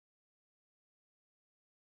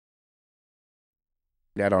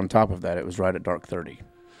That on top of that, it was right at dark 30,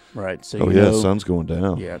 right? So sun's going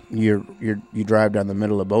down. Yeah, you drive down the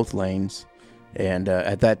middle of both lanes, and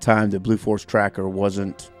at that time the Blue Force Tracker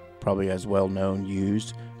wasn't probably as well known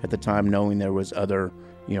used at the time, knowing there was other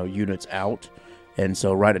units out, and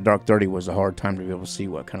so right at dark 30 was a hard time to be able to see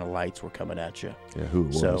what kind of lights were coming at you. Yeah, who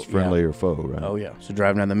it was, friendly or foe, right? Oh yeah, so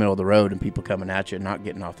driving down the middle of the road and people coming at you and not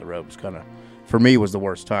getting off the road was kind of, for me, was the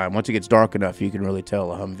worst time. Once it gets dark enough, you can really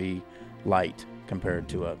tell a Humvee light compared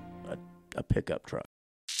to a pickup truck.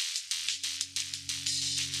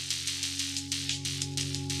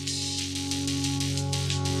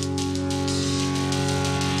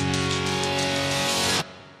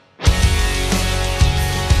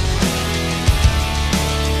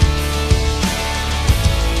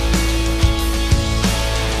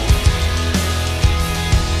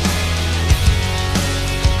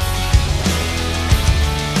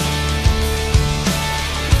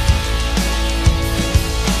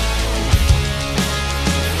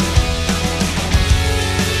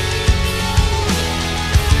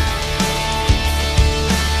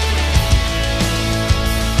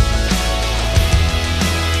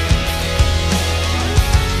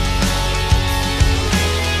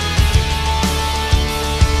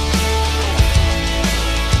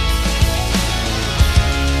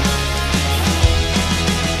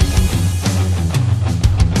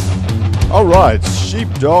 All right,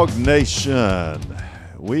 Sheepdog Nation,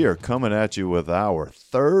 we are coming at you with our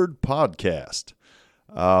third podcast.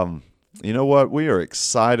 You know what? We are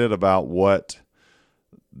excited about what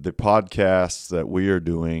the podcasts that we are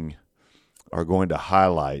doing are going to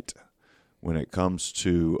highlight when it comes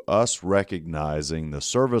to us recognizing the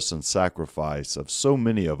service and sacrifice of so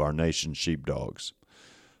many of our nation's sheepdogs.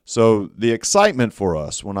 So the excitement for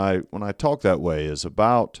us when I talk that way is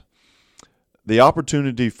about the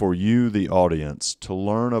opportunity for you, the audience, to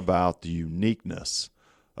learn about the uniqueness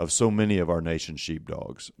of so many of our nation's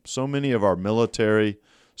sheepdogs. So many of our military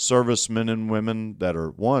servicemen and women that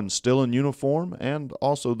are, one, still in uniform, and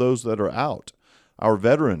also those that are out, our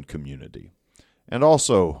veteran community. And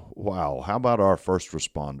also, wow, how about our first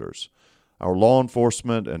responders, our law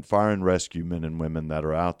enforcement and fire and rescue men and women that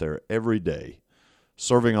are out there every day,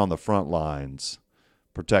 serving on the front lines,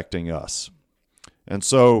 protecting us. And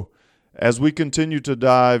so, as we continue to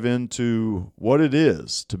dive into what it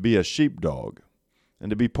is to be a sheepdog and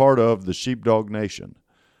to be part of the Sheepdog Nation,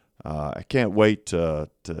 I can't wait to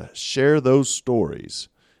share those stories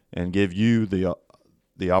and give you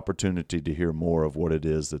the opportunity to hear more of what it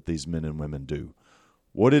is that these men and women do,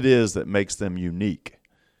 what it is that makes them unique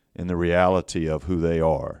in the reality of who they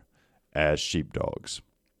are as sheepdogs.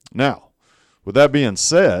 Now, with that being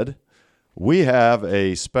said, we have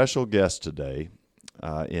a special guest today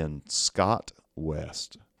in Scott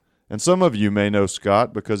West. And some of you may know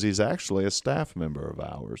Scott because he's actually a staff member of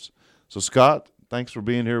ours. So, Scott, thanks for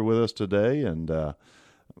being here with us today, and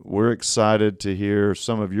we're excited to hear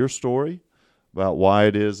some of your story about why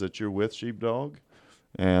it is that you're with Sheepdog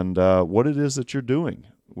and what it is that you're doing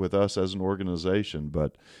with us as an organization.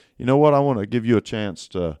 But you know what? I want to give you a chance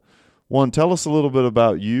to, one, tell us a little bit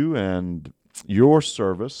about you and your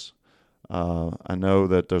service. I know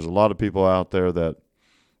that there's a lot of people out there that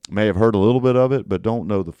may have heard a little bit of it but don't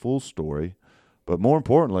know the full story. But more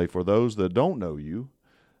importantly, for those that don't know you,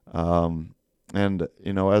 and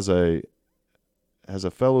you know, as a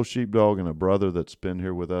fellow sheepdog and a brother that's been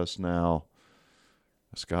here with us now,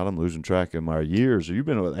 Scott, I'm losing track of my years. You've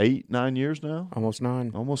been with 8-9 years now? Almost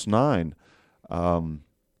 9. Almost 9.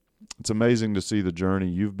 It's amazing to see the journey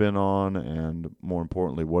you've been on, and more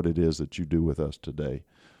importantly, what it is that you do with us today.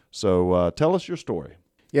 So tell us your story.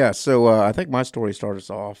 Yeah, so I think my story started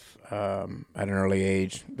off at an early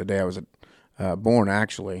age. The day I was born,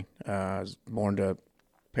 actually. I was born to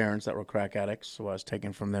parents that were crack addicts, so I was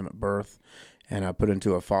taken from them at birth, and I put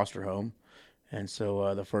into a foster home. And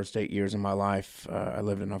so the first 8 years of my life, I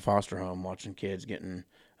lived in a foster home watching kids getting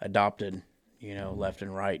adopted, you know, left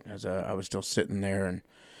and right as I was still sitting there. And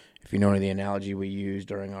if you know any of the analogy we use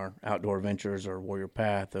during our outdoor ventures or Warrior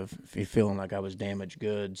Path of feeling like I was damaged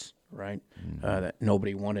goods, right, that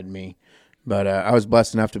nobody wanted me. But I was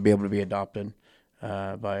blessed enough to be able to be adopted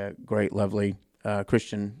by a great, lovely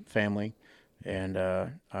Christian family. And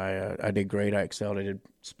I did great. I excelled. I did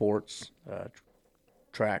sports,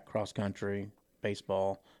 track, cross country,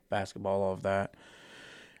 baseball, basketball, all of that.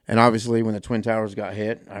 And obviously when the Twin Towers got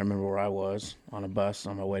hit, I remember where I was on a bus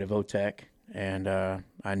on my way to Votech. And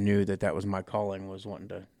I knew that was my calling, was wanting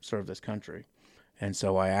to serve this country. And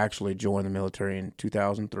so I actually joined the military in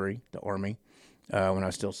 2003, the Army, when I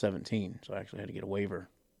was still 17. So I actually had to get a waiver.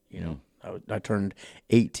 You know, I turned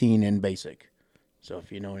 18 in basic So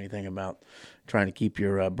if you know anything about trying to keep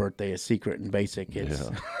your birthday a secret and basic, it's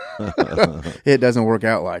Yeah. it doesn't work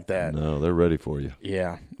out like that. No, they're ready for you.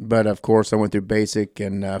 Yeah, but of course I went through basic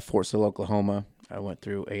in Fort Sill, Oklahoma. I went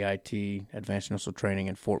through AIT, Advanced Initial Training,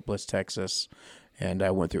 in Fort Bliss, Texas, and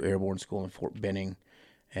I went through Airborne School in Fort Benning,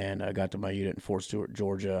 and I got to my unit in Fort Stewart,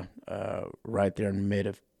 Georgia, right there in mid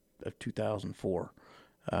of 2004.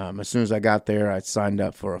 As soon as I got there, I signed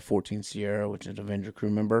up for a 14 Sierra, which is an Avenger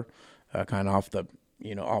crew member, kind of off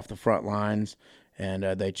the front lines, and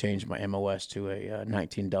they changed my MOS to a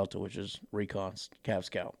 19 Delta, which is Recon Cav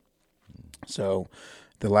Scout. So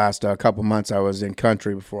the last couple months I was in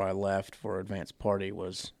country before I left for advanced party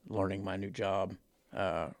was learning my new job,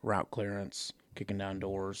 route clearance, kicking down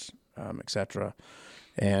doors, etc.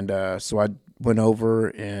 And so I went over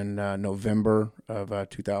in November of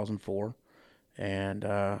 2004. And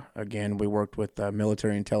again, we worked with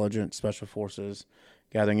military intelligence, special forces,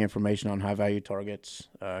 gathering information on high-value targets,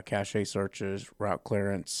 cache searches, route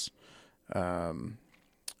clearance, all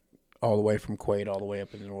the way from Kuwait all the way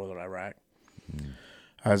up into northern Iraq.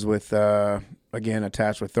 I was with, again,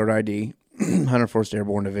 attached with 3rd ID, 101st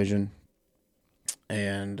Airborne Division.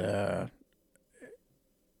 And I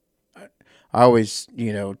always,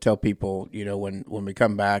 tell people, when we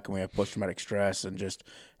come back and we have post-traumatic stress and just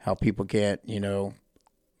how people can't,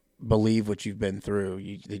 believe what you've been through.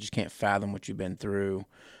 They just can't fathom what you've been through.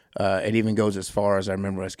 It even goes as far as I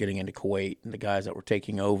remember us getting into Kuwait and the guys that were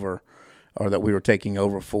taking over or that we were taking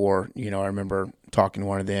over for, I remember talking to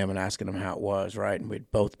one of them and asking them how it was, right? And we'd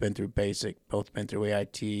both been through basic, both been through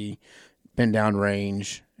AIT, been down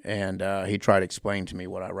range, and he tried to explain to me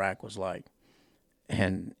what Iraq was like.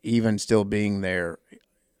 And even still being there,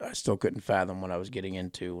 I still couldn't fathom what I was getting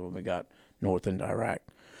into when we got north into Iraq.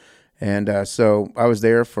 And so I was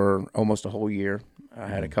there for almost a whole year. I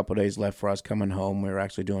had a couple of days left for us coming home. We were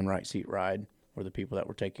actually doing right seat ride, where the people that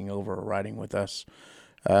were taking over were riding with us.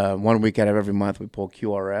 1 week out of every month, we pull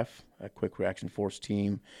QRF, a quick reaction force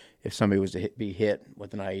team. If somebody was to be hit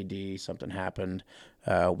with an IED, something happened,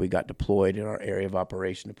 we got deployed in our area of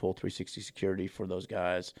operation to pull 360 security for those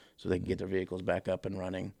guys so they can get their vehicles back up and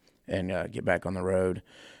running and get back on the road.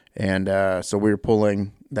 And so we were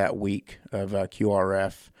pulling that week of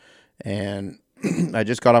QRF, and I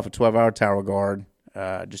just got off a 12-hour tower guard,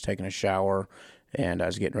 just taking a shower, and I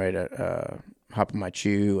was getting ready to hop in my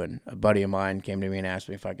chew, and a buddy of mine came to me and asked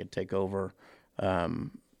me if I could take over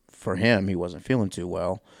for him. He wasn't feeling too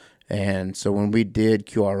well. And so when we did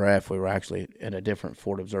QRF, we were actually in a different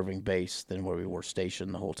forward observing base than where we were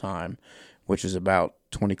stationed the whole time, which is about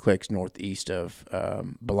 20 clicks northeast of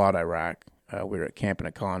Balad, Iraq. We were at Camp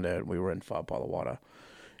Anaconda, and we were in Fab Palawada.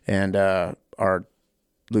 And our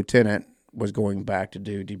lieutenant was going back to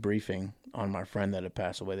do debriefing on my friend that had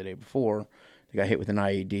passed away the day before. He got hit with an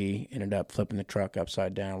IED, ended up flipping the truck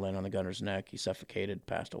upside down, landing on the gunner's neck. He suffocated,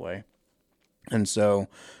 passed away. And so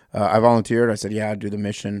I volunteered. I said, yeah, I'd do the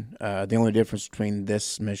mission. The only difference between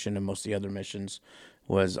this mission and most of the other missions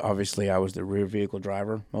was obviously I was the rear vehicle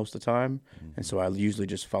driver most of the time. Mm-hmm. And so I usually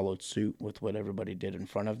just followed suit with what everybody did in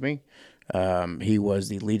front of me. He was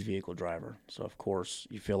the lead vehicle driver. So, of course,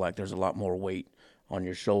 you feel like there's a lot more weight on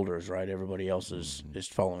your shoulders, right? Everybody else is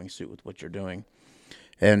following suit with what you're doing.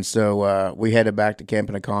 And so we headed back to Camp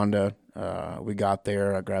Anaconda. We got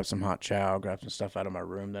there. I grabbed some hot chow, grabbed some stuff out of my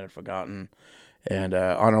room that I'd forgotten. And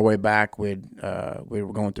on our way back, we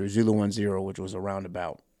were going through Zulu 10, which was a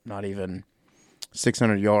roundabout, not even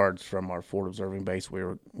 600 yards from our forward observing base we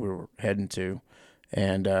were heading to.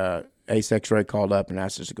 And Ace X-Ray called up and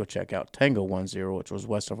asked us to go check out Tango 10, which was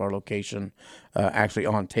west of our location, actually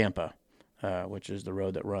on Tampa, which is the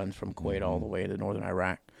road that runs from Kuwait all the way to northern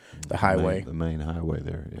Iraq. The highway. The main highway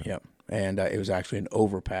there, yeah. Yep. And it was actually an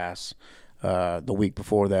overpass. The week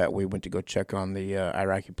before that, we went to go check on the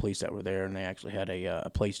Iraqi police that were there, and they actually had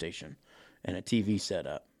a PlayStation and a TV set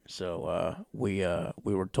up. So we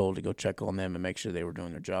were told to go check on them and make sure they were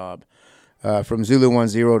doing their job. From Zulu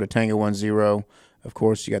 10 to Tango 10, of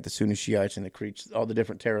course, you got the Sunni Shiites and the Creeks, all the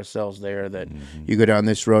different terrorist cells there that you go down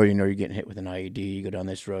this road, you're getting hit with an IED. You go down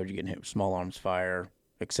this road, you're getting hit with small arms fire,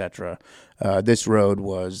 etc. This road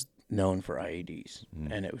was known for IEDs,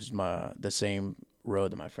 and it was the same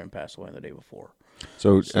road that my friend passed away the day before.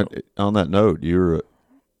 So on that note,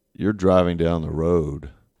 you're driving down the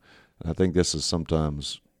road, and I think this is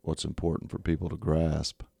sometimes what's important for people to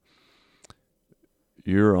grasp.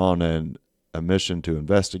 You're on a mission to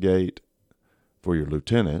investigate for your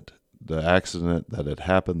lieutenant the accident that had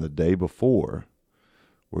happened the day before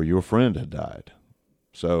where your friend had died.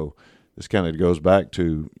 So this kind of goes back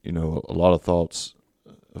to, a lot of thoughts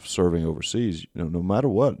of serving overseas. No matter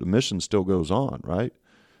what, the mission still goes on, right?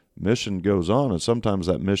 mission goes on, and sometimes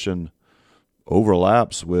that mission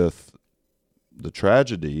overlaps with the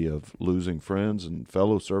tragedy of losing friends and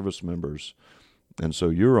fellow service members. And so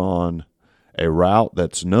you're on a route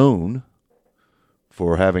that's known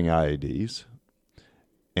for having IEDs,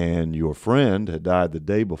 and your friend had died the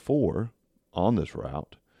day before on this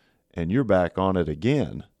route, and you're back on it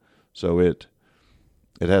again. So it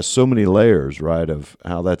has so many layers, right, of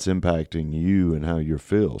how that's impacting you and how you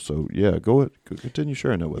feel. So, yeah, go ahead. Continue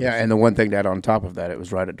sharing that with us. Yeah, and the one thing to add on top of that, it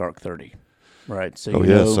was right at dark 30, right? So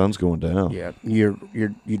sun's going down. Yeah,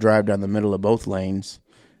 you drive down the middle of both lanes,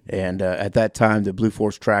 and at that time, the Blue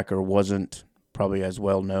Force tracker wasn't probably as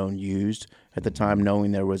well known, used at the time,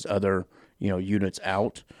 knowing there was other units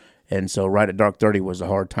out. And so right at dark 30 was a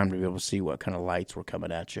hard time to be able to see what kind of lights were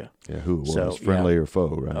coming at you. Yeah, who it was, friendly or foe,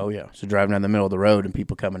 right? Oh, yeah. So driving down the middle of the road and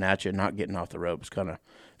people coming at you and not getting off the road was kind of,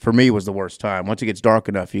 for me, was the worst time. Once it gets dark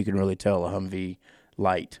enough, you can really tell a Humvee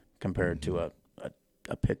light compared to a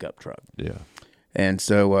pickup truck. Yeah. And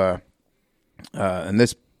so, and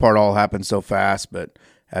this part all happened so fast, but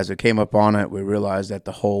as we came up on it, we realized that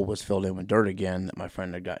the hole was filled in with dirt again that my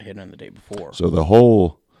friend had got hit in the day before. So the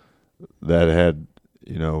hole that had,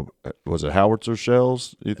 was it howitzer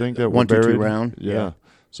shells, you think, that were buried? 122 round. Yeah.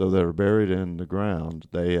 So they were buried in the ground.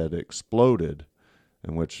 They had exploded,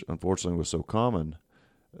 and which unfortunately was so common.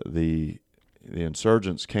 The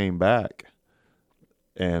insurgents came back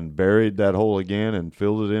and buried that hole again and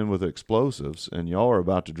filled it in with explosives, and y'all are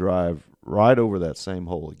about to drive right over that same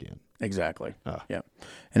hole again. Exactly. Yeah.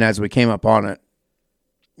 And as we came up on it,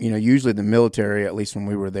 usually the military, at least when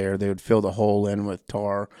we were there, they would fill the hole in with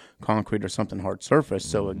tar, concrete, or something hard surface.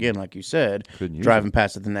 So again, like you said, driving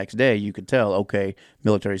past it the next day, you could tell, okay,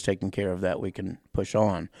 military's taking care of that. We can push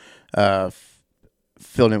on.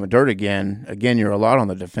 Filled in with dirt again, you're a lot on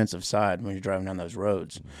the defensive side when you're driving down those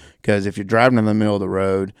roads. Because if you're driving in the middle of the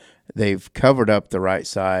road, they've covered up the right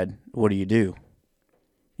side. What do?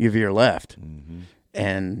 You veer left. Mm-hmm.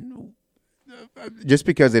 And just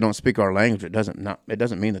because they don't speak our language, it doesn't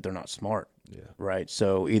mean that they're not smart. Yeah. Right.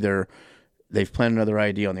 So either they've planted another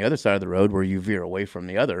IED on the other side of the road where you veer away from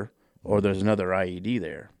the other, or there's another IED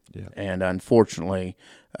there. Yeah. And unfortunately,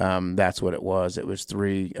 that's what it was. It was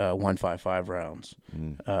 3 155 rounds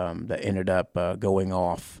that ended up going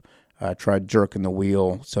off. Tried jerking the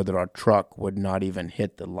wheel so that our truck would not even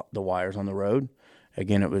hit the wires on the road.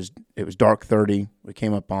 Again, it was dark 30. We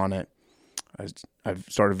came up on it. I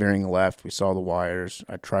started veering left. We saw the wires.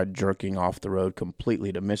 I tried jerking off the road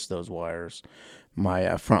completely to miss those wires.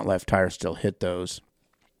 My front left tire still hit those,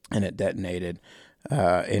 and it detonated. It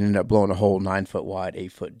ended up blowing a hole 9 foot wide,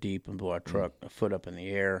 8 foot deep, and blew our truck a foot up in the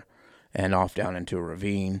air and off down into a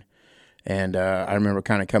ravine. And I remember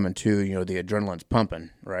kind of coming to, the adrenaline's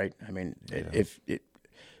pumping, right? I mean,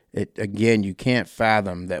 again, you can't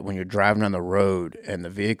fathom that when you're driving on the road and the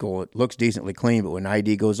vehicle, it looks decently clean, but when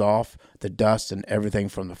ID goes off, the dust and everything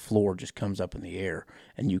from the floor just comes up in the air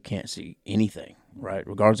and you can't see anything, right?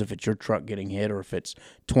 Regardless if it's your truck getting hit or if it's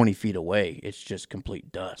 20 feet away, it's just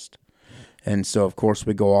complete dust. And so, of course,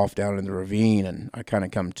 we go off down in the ravine, and I kind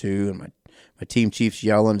of come to, and my team chief's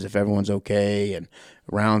yelling as if everyone's okay, and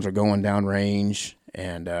rounds are going down range,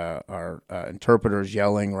 and our interpreter's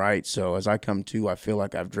yelling, right? So as I come to, I feel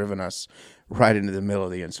like I've driven us right into the middle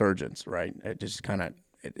of the insurgents, right? It just kind of,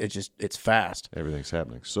 it's fast. Everything's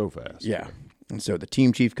happening so fast. Yeah. And so the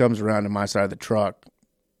team chief comes around to my side of the truck,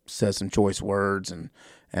 says some choice words, and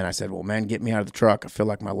I said, well, man, get me out of the truck. I feel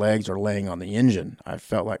like my legs are laying on the engine. I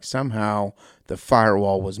felt like somehow the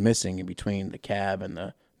firewall was missing in between the cab and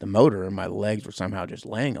the motor, and my legs were somehow just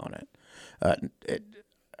laying on it.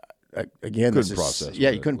 Again, couldn't process.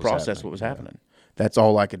 Yeah, you couldn't process what was happening. That's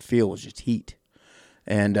all I could feel was just heat.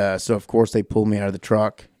 And so, of course, they pulled me out of the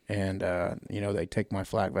truck, and they take my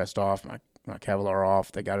flak vest off, my Kevlar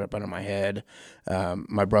off. They got it up under my head.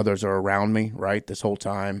 My brothers are around me, right, this whole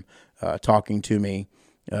time, talking to me.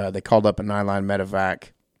 They called up a 9-line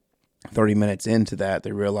medevac. 30 minutes into that,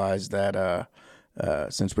 they realized that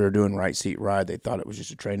since we were doing right seat ride, they thought it was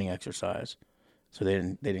just a training exercise, so they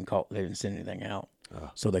didn't send anything out.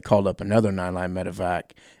 So they called up another 9-line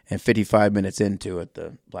medevac, and 55 minutes into it,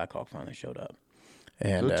 the Black Hawk finally showed up.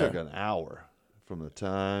 And so it took an hour from the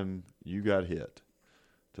time you got hit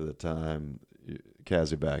to the time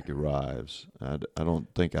Kazibac arrives. I don't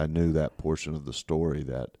think I knew that portion of the story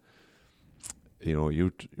that. You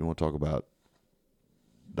want to talk about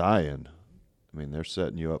dying. I mean, they're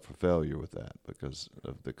setting you up for failure with that because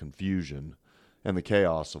of the confusion and the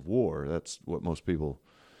chaos of war. That's what most people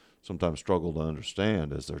sometimes struggle to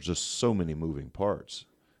understand, is there's just so many moving parts.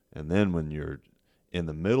 And then when you're in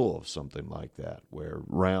the middle of something like that, where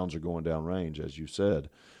rounds are going down range, as you said,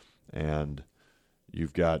 and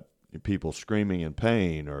you've got people screaming in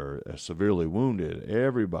pain or severely wounded.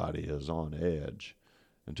 Everybody is on edge.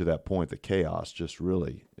 And to that point, the chaos just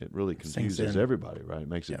really confuses everybody, right? It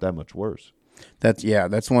makes it that much worse.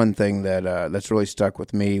 That's one thing that that's really stuck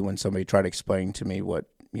with me when somebody tried to explain to me what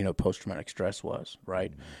post-traumatic stress was,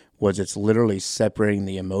 right? Was it's literally separating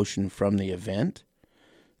the emotion from the event.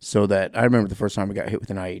 So that I remember the first time I got hit with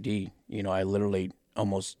an IED, I literally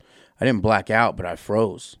I didn't black out, but I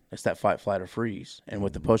froze. It's that fight, flight, or freeze. And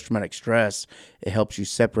with the post-traumatic stress, it helps you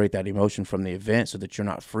separate that emotion from the event so that you're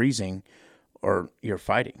not freezing or you're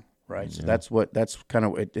fighting, right? So that's kind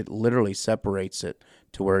of, it literally separates it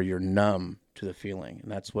to where you're numb to the feeling.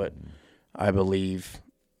 And that's what I believe,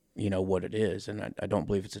 what it is. And I don't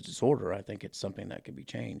believe it's a disorder. I think it's something that can be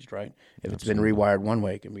changed, right? If it's been rewired one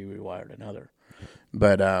way, it can be rewired another.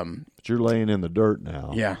 But you're laying in the dirt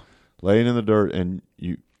now. Yeah. Laying in the dirt, and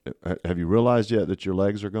have you realized yet that your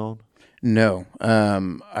legs are gone? No.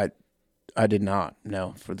 I did not.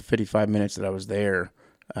 No. For the 55 minutes that I was there,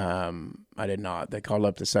 I did not. They called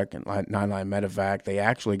up the second 9-line medevac. They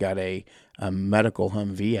actually got a medical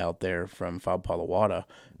Humvee out there from Fabpalawada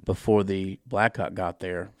before the Blackhawk got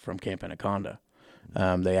there from Camp Anaconda.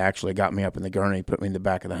 They actually got me up in the gurney, put me in the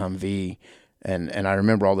back of the Humvee, and I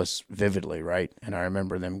remember all this vividly, right? And I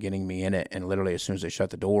remember them getting me in it, and literally as soon as they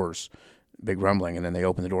shut the doors, big rumbling, and then they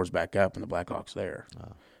open the doors back up, and the Blackhawk's there.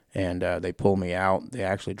 Oh. And they pull me out. They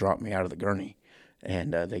actually dropped me out of the gurney.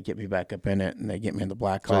 And they get me back up in it, and they get me in the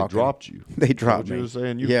Blackhawk. So they dropped you. They dropped me. You were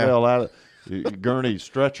saying you fell out of the gurney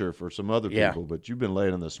stretcher for some other people, but you've been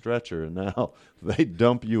laying in the stretcher, and now they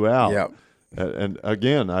dump you out. Yeah. And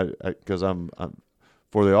again, because I'm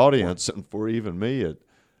for the audience and for even me,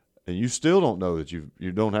 and you still don't know that you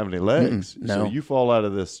don't have any legs. No. So you fall out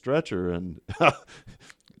of this stretcher, and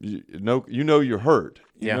you know you're hurt.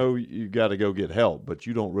 You know you got to go get help, but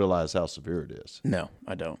you don't realize how severe it is. No,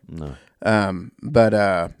 I don't. No. But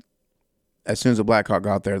as soon as the Blackhawk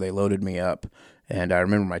got there, they loaded me up. And I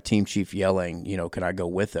remember my team chief yelling, can I go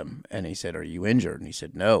with him? And he said, are you injured? And he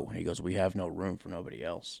said, no. And he goes, we have no room for nobody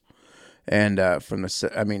else. And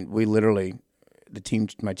we literally,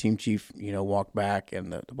 my team chief, walked back,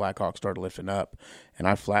 and the Blackhawk started lifting up. And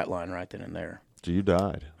I flatlined right then and there. So you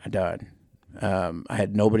died. I died. I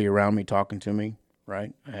had nobody around me talking to me.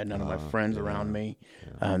 Right, I had none of my friends around me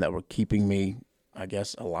that were keeping me, I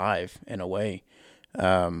guess, alive in a way,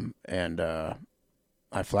 and I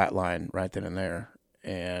flatlined right then and there.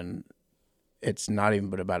 And it's not even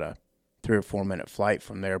but about a 3 or 4 minute flight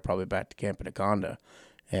from there, probably back to Camp Anaconda,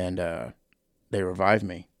 and they revived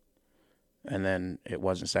me. And then it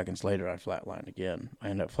wasn't seconds later I flatlined again. I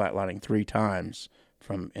ended up flatlining 3 times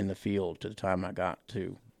from in the field to the time I got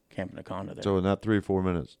to Camp Anaconda there. So in that 3 or 4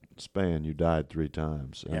 minutes span, you died 3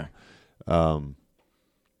 times. Yeah.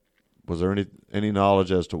 Was there any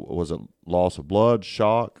knowledge as to, was it loss of blood,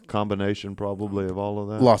 shock, combination probably of all of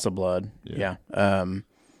that? Loss of blood. Yeah.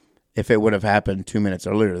 If it would have happened 2 minutes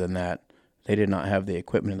earlier than that, they did not have the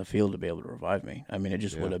equipment in the field to be able to revive me. I mean, it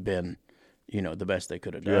just would have been, the best they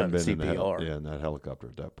could have done. CPR. In that helicopter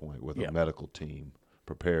at that point with a medical team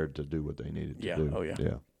prepared to do what they needed to do. Oh, yeah.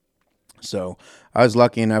 Yeah. So I was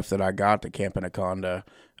lucky enough that I got to Camp Anaconda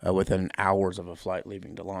within hours of a flight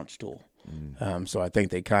leaving the launch stool. So I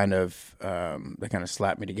think they kind of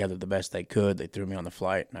slapped me together the best they could. They threw me on the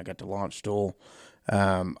flight, and I got to launch stool.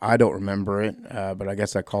 I don't remember it, but I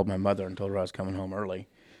guess I called my mother and told her I was coming home early.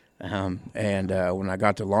 And when I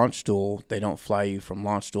got to launch stool, they don't fly you from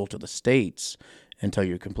launch stool to the States until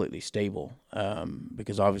you're completely stable,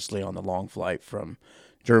 because obviously on the long flight from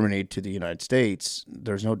Germany to the United States,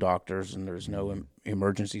 there's no doctors and there's no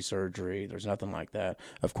emergency surgery. There's nothing like that.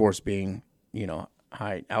 Of course, being,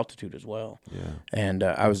 high altitude as well. Yeah. And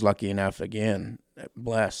I was lucky enough, again,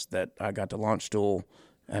 blessed that I got to launch stool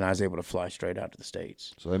and I was able to fly straight out to the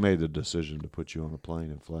States. So they made the decision to put you on a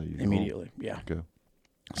plane and fly you immediately. Home. Yeah. Okay.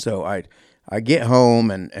 So I get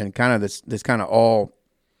home and kind of this kind of all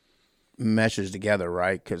meshes together,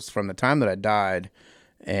 right? Because from the time that I died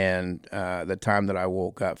and the time that I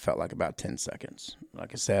woke up felt like about 10 seconds.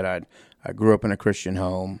 Like I said, I grew up in a Christian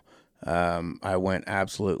home. I went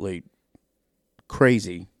absolutely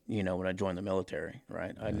crazy, when I joined the military,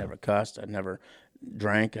 right? I never cussed. I never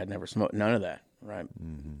drank. I never smoked. None of that, right?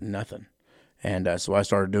 Mm-hmm. Nothing. And so I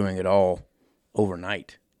started doing it all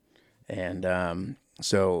overnight. And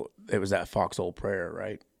so it was that foxhole prayer,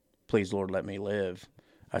 right? Please, Lord, let me live.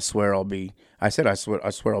 I swear I'll be a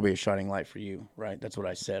shining light for you, right? That's what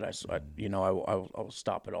I said. I will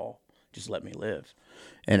stop it all. Just let me live.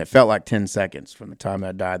 And it felt like 10 seconds from the time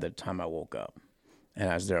I died to the time I woke up. and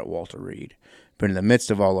I was there at Walter Reed. But in the midst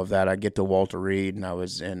of all of that, I get to Walter Reed, and I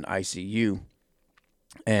was in ICU.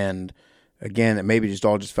 And again, it maybe just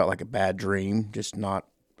all just felt like a bad dream, just not,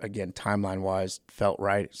 again, timeline-wise, felt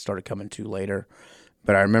right. It started coming to later.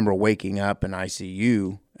 But I remember waking up in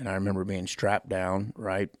ICU, and I remember being strapped down,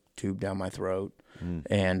 right, tube down my throat.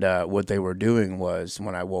 And what they were doing was,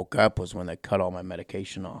 when I woke up, was when they cut all my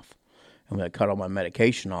medication off. And when they cut all my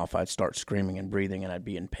medication off, I'd start screaming and breathing, and I'd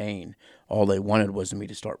be in pain. All they wanted was me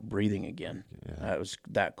to start breathing again. It was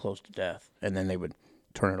that close to death. And then they would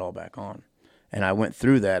turn it all back on. And I went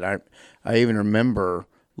through that. I even remember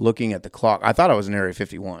looking at the clock. I thought I was in Area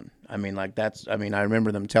 51. I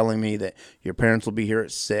remember them telling me that your parents will be here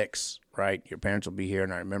at 6, right? Your parents will be here.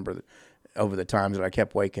 And I remember over the times that I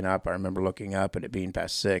kept waking up, I remember looking up and it being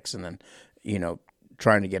past 6, and then,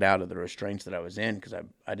 trying to get out of the restraints that I was in because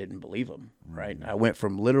I didn't believe them, right? I went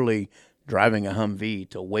from literally driving a Humvee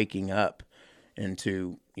to waking up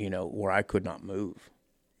into, where I could not move,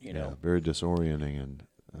 very disorienting. And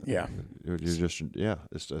you're just,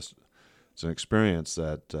 it's an experience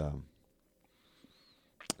that,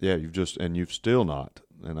 you've still not,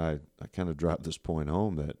 and I kind of drive this point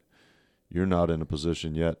home that you're not in a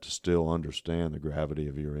position yet to still understand the gravity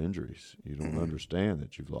of your injuries. You don't understand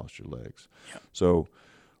that you've lost your legs. Yeah. So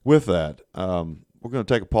with that, we're going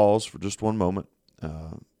to take a pause for just one moment.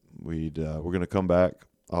 We're going to come back,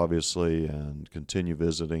 obviously, and continue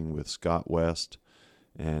visiting with Scott West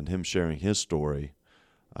and him sharing his story.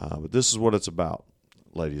 But this is what it's about,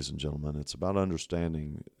 ladies and gentlemen. It's about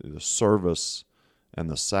understanding the service and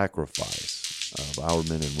the sacrifice of our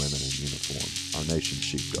men and women in uniform, our nation's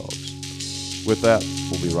sheepdogs. With that,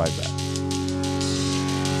 we'll be right back.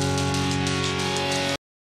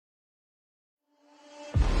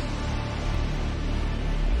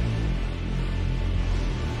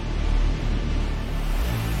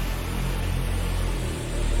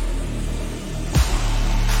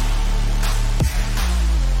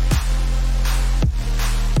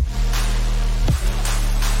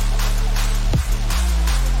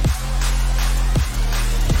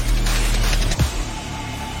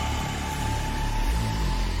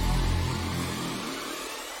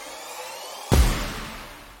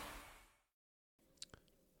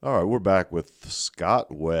 All right, we're back with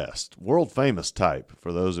Scott West, world-famous type,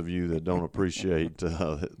 for those of you that don't appreciate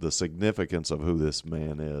the significance of who this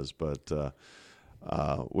man is. But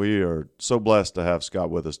we are so blessed to have Scott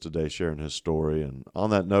with us today sharing his story. And on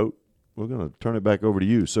that note, we're going to turn it back over to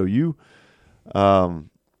you. So you,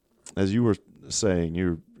 as you were saying,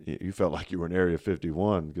 you felt like you were in Area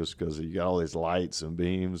 51 just because you got all these lights and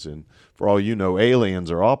beams. And for all you know, aliens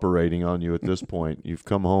are operating on you at this point. You've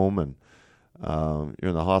come home and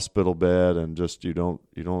you're in the hospital bed, and just you don't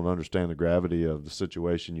understand the gravity of the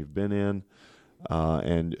situation you've been in,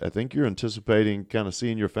 and I think you're anticipating kind of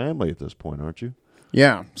seeing your family at this point, aren't you?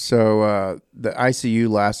 Yeah. So the ICU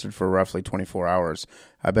lasted for roughly 24 hours.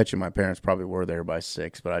 I bet you my parents probably were there by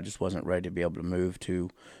 6, but I just wasn't ready to be able to move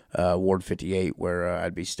to Ward 58 where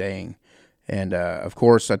I'd be staying. And of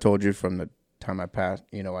course, I told you from the time I passed,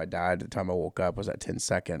 I died, the time I woke up was at 10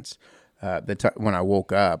 seconds. When I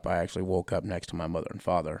woke up, I actually woke up next to my mother and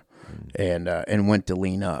father, and went to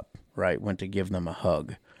lean up, right? Went to give them a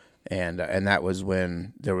hug, and that was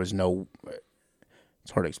when there was no.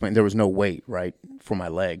 It's hard to explain. There was no weight, right, for my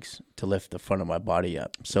legs to lift the front of my body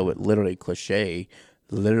up. So it literally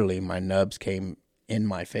my nubs came in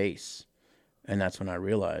my face, and that's when I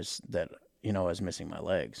realized that I was missing my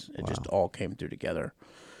legs. It just all came through together,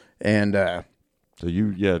 and so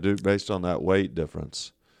dude, based on that weight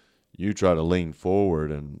difference. You try to lean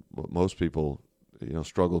forward, and what most people,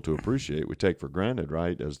 struggle to appreciate, we take for granted,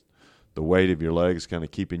 right? As the weight of your legs kind of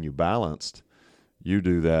keeping you balanced, you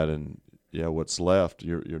do that, and what's left,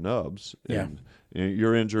 your nubs. Yeah. And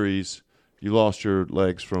your injuries, you lost your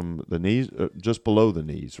legs from the knees, just below the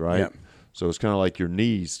knees, right? Yeah. So it's kind of like your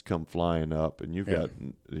knees come flying up, and you've got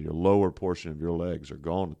your lower portion of your legs are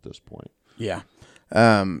gone at this point. Yeah.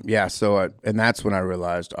 So, and that's when I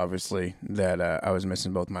realized, obviously, that I was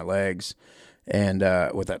missing both my legs, and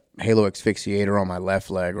with a halo asphyxiator on my left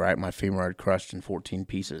leg, right, my femur had crushed in 14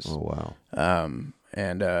 pieces. Oh wow!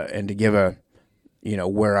 And to give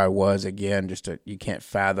where I was again, you can't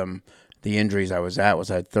fathom the injuries I was at.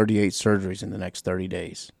 I had 38 surgeries in the next 30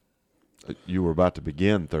 days. You were about to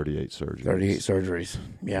begin 38 surgeries. 38 surgeries.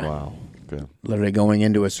 Yeah. Wow. Okay. Literally going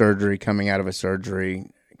into a surgery, coming out of a surgery,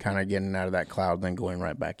 kind of getting out of that cloud, then going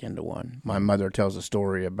right back into one. My mother tells a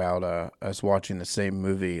story about us watching the same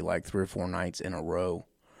movie like 3 or 4 nights in a row,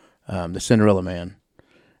 The Cinderella Man.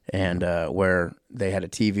 and where they had a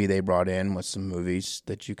TV they brought in with some movies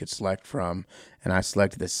that you could select from, and I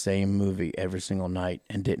selected the same movie every single night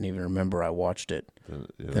and didn't even remember I watched it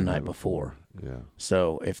the night before. Yeah.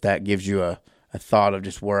 So if that gives you a thought of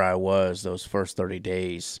just where I was those first 30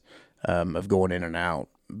 days of going in and out.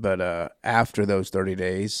 But after those 30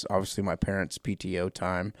 days, obviously my parents' PTO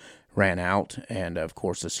time ran out, and of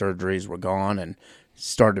course the surgeries were gone, and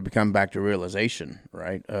started to become back to realization,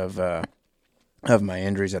 right, of my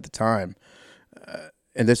injuries at the time.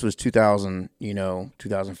 And this was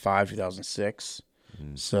 2005, 2006.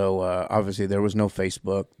 So obviously there was no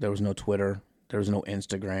Facebook, there was no Twitter, there was no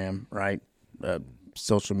Instagram, right?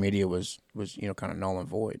 Social media was kind of null and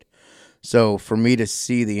void. So for me to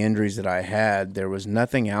see the injuries that I had, there was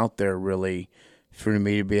nothing out there really for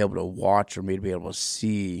me to be able to watch or me to be able to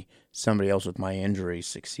see somebody else with my injuries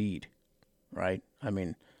succeed, right? I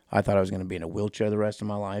mean, I thought I was going to be in a wheelchair the rest of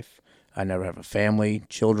my life. I never have a family,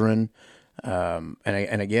 children, and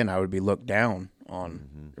again, I would be looked down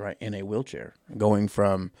on, right, in a wheelchair, going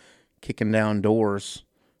from kicking down doors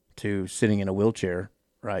to sitting in a wheelchair,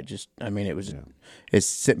 right? It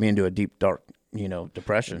sent me into a deep, dark,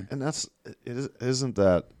 depression. And that's I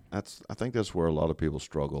think that's where a lot of people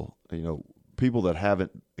struggle. People that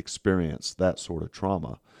haven't experienced that sort of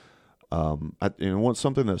trauma.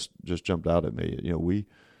 Something that's just jumped out at me.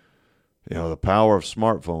 The power of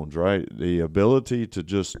smartphones, right? The ability to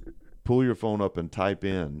just pull your phone up and type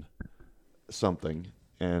in something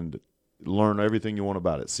and learn everything you want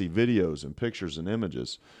about it. See videos and pictures and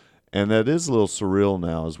images. And that is a little surreal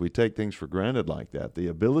now as we take things for granted like that. The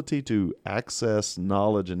ability to access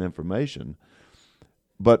knowledge and information.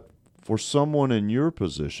 But for someone in your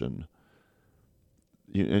position,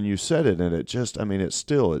 and you said it, and it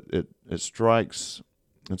strikes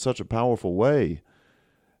in such a powerful way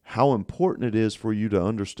how important it is for you to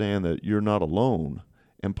understand that you're not alone.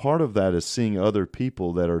 And part of that is seeing other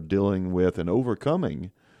people that are dealing with and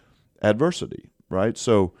overcoming adversity, right?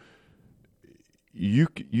 So you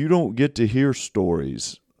don't get to hear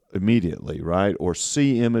stories immediately, right? Or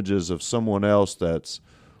see images of someone else that's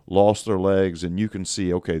lost their legs, and you can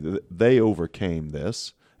see, okay, they overcame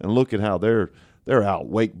this, and look at how they're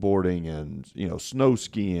out wakeboarding and snow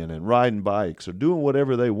skiing and riding bikes or doing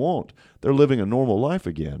whatever they want. They're living a normal life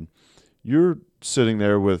again. You're sitting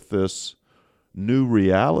there with this new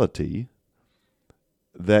reality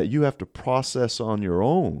that you have to process on your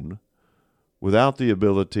own without the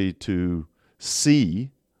ability to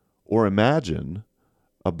see or imagine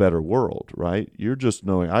a better world, right? You're just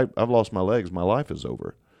knowing, I've lost my legs, my life is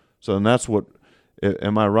over. So, and that's what,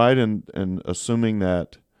 am I right in assuming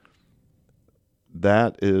that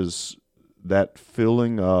is that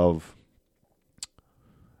feeling of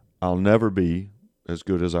I'll never be as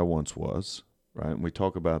good as I once was, right? And we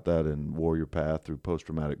talk about that in Warrior Path through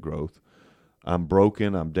post-traumatic growth. I'm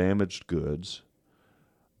broken, I'm damaged goods.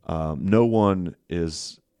 No one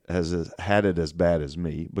has had it as bad as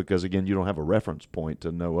me because, again, you don't have a reference point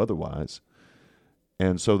to know otherwise.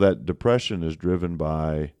 And so that depression is driven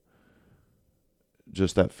by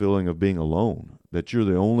just that feeling of being alone, that you're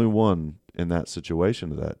the only one in that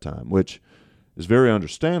situation at that time, which is very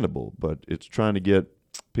understandable, but it's trying to get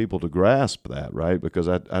people to grasp that, right? Because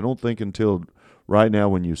I don't think until right now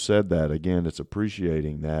when you said that, again, it's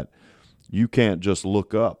appreciating that you can't just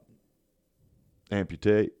look up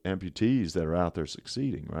amputees that are out there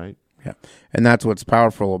succeeding, right? Yeah, and that's what's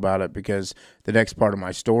powerful about it, because the next part of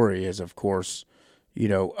my story is, of course,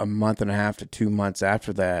 a month and a half to 2 months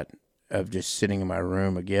after that of just sitting in my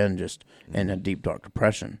room again, just in a deep, dark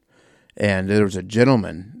depression. And there was a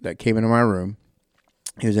gentleman that came into my room.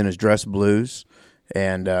 He was in his dress blues,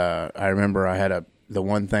 and I remember I had the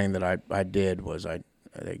one thing that I did was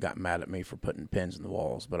they got mad at me for putting pins in the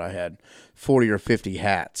walls, but I had 40 or 50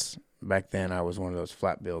 hats. Back then, I was one of those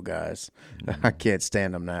flat bill guys. I can't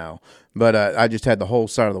stand them now. But I just had the whole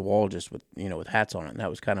side of the wall just with hats on it, and that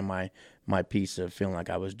was kind of my piece of feeling like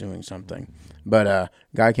I was doing something. But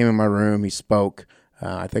guy came in my room. He spoke.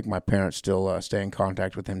 I think my parents still stay in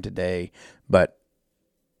contact with him today, but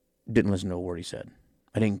didn't listen to a word he said.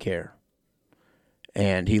 I didn't care.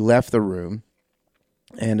 And he left the room,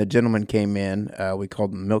 and a gentleman came in. We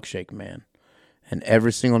called him Milkshake Man. And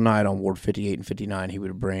every single night on Ward 58 and 59, he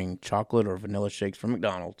would bring chocolate or vanilla shakes from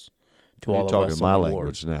McDonald's to all of us. You're talking my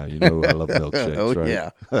language now. I love milkshakes, oh, right? Yeah.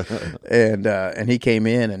 And he came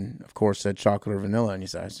in and, of course, said chocolate or vanilla. And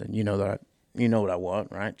I said, you know what I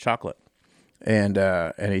want, right? Chocolate. And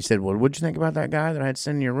he said, well, what'd you think about that guy that I had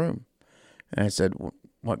sent in your room? And I said,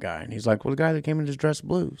 what guy? And he's like, well, the guy that came in his dress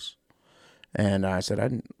blues. And I said, I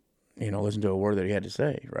didn't, listen to a word that he had to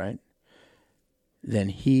say, right? Then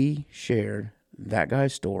he shared that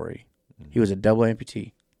guy's story. He was a double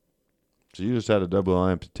amputee. So you just had a double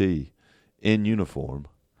amputee in uniform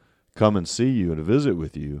come and see you and to visit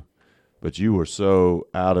with you, but you were so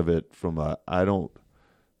out of it from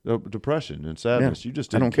depression and sadness. Yeah, You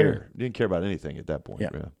just I didn't don't care. care. You didn't care about anything at that point.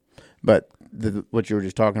 Yeah. But what you were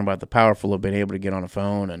just talking about, the powerful of being able to get on a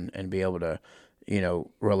phone and be able to,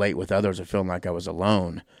 relate with others or feeling like I was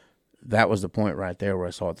alone, that was the point right there where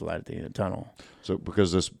I saw the light at the end of the tunnel. So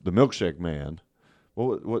because the milkshake man,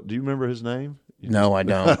 what do you remember his name? No, I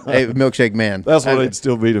don't. Hey, Milkshake Man. That's what it'd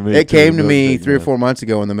still be to me. It came to me Milkshake 3 or Man. 4 months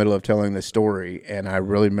ago in the middle of telling the story, and I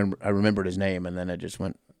really remembered his name, and then it just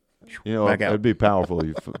went back out. It'd be powerful.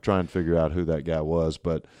 You try and figure out who that guy was.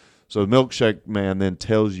 But so the Milkshake Man then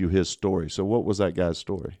tells you his story. So what was that guy's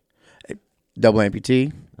story? Double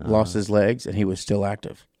amputee, lost his legs, and he was still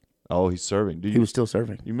active. Oh, he's serving. He was still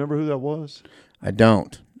serving. You remember who that was? I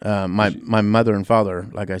don't. My mother and father,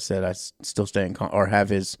 like I said, I still stay in or have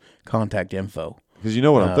his contact info. Because you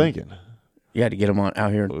know what I'm thinking. You had to get him out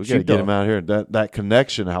here. We got to get him out here. That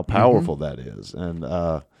connection, how powerful that is, and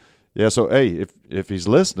yeah. So hey, if he's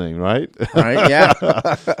listening, right? Right.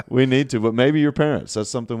 Yeah. We need to, but maybe your parents. That's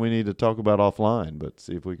something we need to talk about offline. But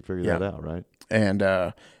see if we can figure that out, right?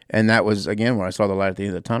 And that was again where I saw the light at the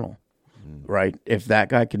end of the tunnel. Right. If that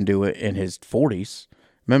guy can do it in his 40s,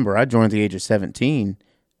 remember I joined at the age of 17.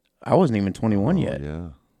 I wasn't even 21 yet. Yeah.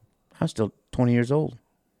 I was still 20 years old.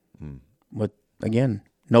 With again,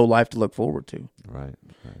 no life to look forward to. Right.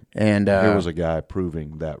 And there was a guy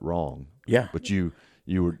proving that wrong. Yeah. But you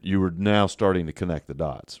were now starting to connect the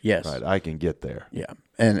dots. Yes. Right. I can get there. Yeah.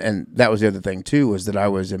 And that was the other thing too, was that I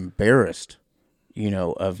was embarrassed,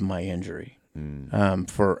 of my injury.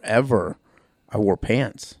 Forever I wore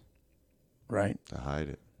pants. Right. To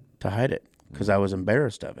hide it. Because I was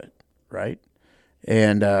embarrassed of it. Right.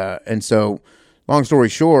 And so long story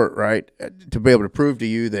short, right, to be able to prove to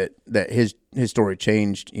you that his story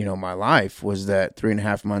changed, my life, was that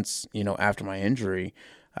 3.5 months, after my injury,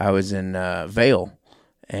 I was in Vail,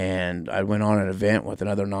 and I went on an event with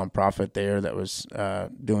another nonprofit there that was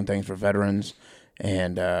doing things for veterans,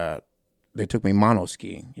 and they took me mono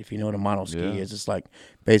skiing. If you know what a mono ski is, it's like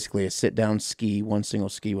basically a sit-down ski, one single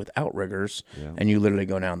ski with outriggers, and you literally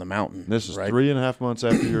go down the mountain. This is right? 3.5 months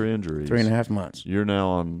after your injury. 3.5 months. You're now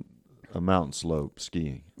on a mountain slope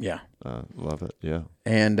skiing. Yeah. Love it. Yeah.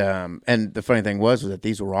 And the funny thing was that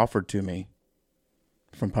these were offered to me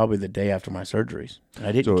from probably the day after my surgeries. And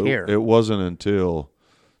I didn't care. It wasn't until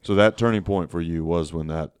that turning point for you was when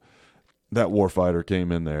that warfighter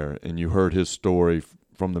came in there and you heard his story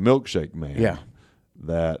from the Milkshake Man. Yeah.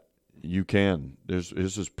 That you can. This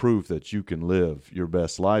is proof that you can live your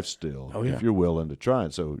best life still if you're willing to try.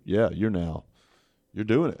 And so you're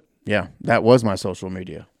doing it. Yeah, that was my social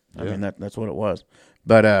media. I mean, that's what it was.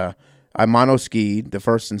 But I mono skied the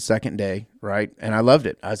first and second day, right? And I loved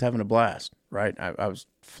it. I was having a blast, right? I was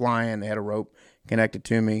flying. They had a rope connected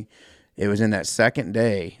to me. It was in that second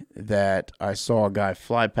day that I saw a guy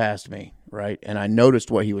fly past me, right? And I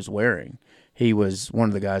noticed what he was wearing. He was one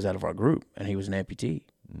of the guys out of our group, and he was an amputee.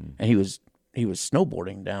 And he was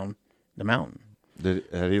snowboarding down the mountain.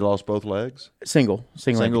 Had he lost both legs? Single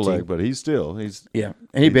Single amputee. leg, but he's yeah,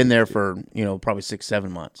 and he'd been there for probably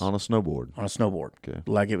 6-7 months on a snowboard. Okay,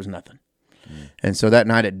 like it was nothing. And so that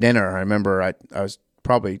night at dinner, I remember I was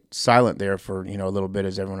probably silent there for a little bit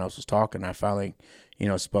as everyone else was talking. I finally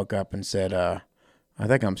spoke up and said, "I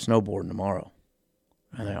think I'm snowboarding tomorrow."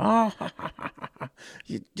 And they,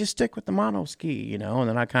 you just stick with the mono ski, And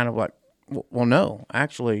then I kind of like, well, no,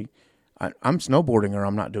 actually, I'm snowboarding or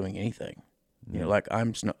I'm not doing anything. Like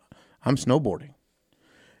I'm snowboarding.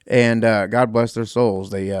 And God bless their souls,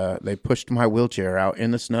 they pushed my wheelchair out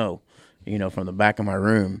in the snow, from the back of my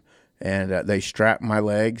room, and they strapped my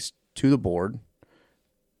legs to the board,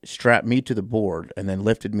 strapped me to the board, and then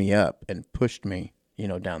lifted me up and pushed me,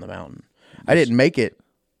 down the mountain. I didn't make it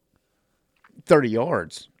 30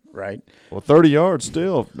 yards, right? Well, 30 yards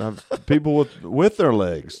still. Now, people with their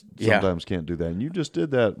legs sometimes can't do that, and you just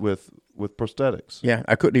did that with prosthetics. Yeah,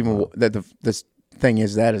 I couldn't even. This thing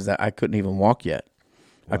is that I couldn't even walk yet.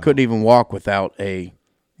 Wow. I couldn't even walk without a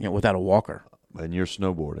walker. And you're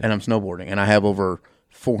snowboarding. And I'm snowboarding, and I have over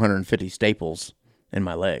 450 staples in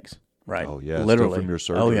my legs. Right. Oh yeah, literally still from your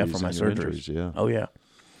surgeries. Oh yeah, from my surgeries. Injuries, yeah. Oh yeah.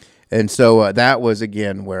 And so that was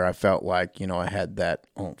again where I felt like I had that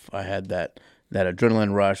oomph. I had that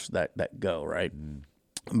adrenaline rush, that go right.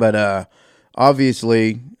 But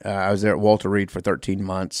obviously, I was there at Walter Reed for 13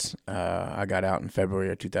 months. I got out in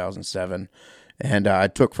February of 2007, and I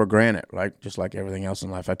took for granted, right, just like everything else in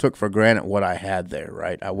life, I took for granted what I had there,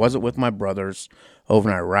 right? I wasn't with my brothers over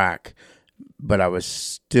in Iraq, but I was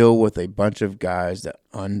still with a bunch of guys that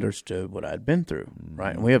understood what I'd been through,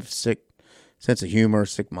 right? And we have sick sense of humor,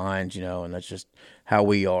 sick minds, and that's just how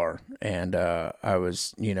we are. And I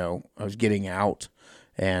was getting out,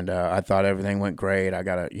 and I thought everything went great. I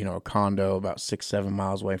got a condo about 6-7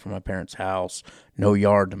 miles away from my parents' house, no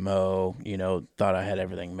yard to mow. Thought I had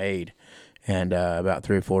everything made. And about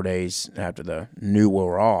 3 or 4 days after the new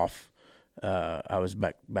wore off, I was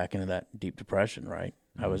back into that deep depression, right?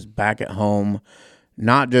 I was back at home,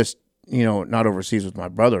 not just, not overseas with my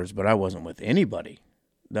brothers, but I wasn't with anybody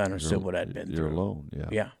that understood what I'd been through. You're alone, yeah.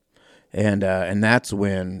 Yeah. And that's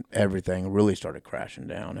when everything really started crashing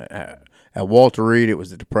down. At Walter Reed, it was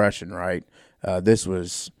the depression, right? This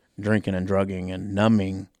was drinking and drugging and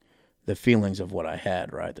numbing the feelings of what I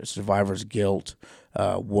had, right? The survivor's guilt,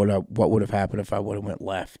 what would have happened if I would have went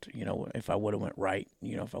left, if I would have went right,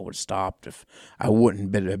 if I would have stopped, if I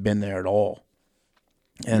wouldn't have been there at all.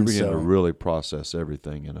 And you begin to really process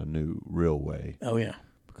everything in a new, real way. Oh, yeah.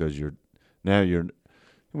 Because when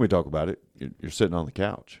we talk about it, you're sitting on the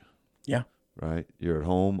couch. Yeah. Right? You're at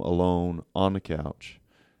home alone on the couch,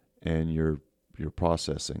 and you're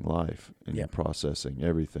processing life, and you're processing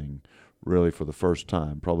everything really for the first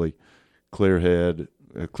time. Probably clearer head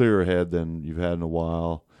than you've had in a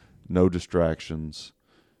while, no distractions.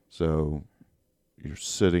 So you're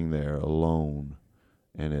sitting there alone,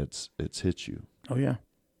 and it's hit you. Oh, yeah.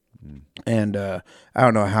 And I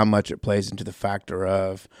don't know how much it plays into the factor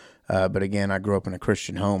of, but again, I grew up in a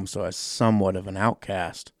Christian home, so I was somewhat of an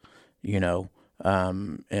outcast, in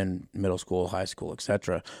middle school, high school,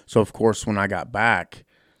 etc. So, of course, when I got back,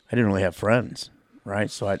 I didn't really have friends,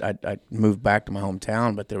 right? So I moved back to my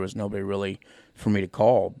hometown, but there was nobody really for me to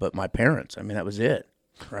call but my parents. I mean, that was it,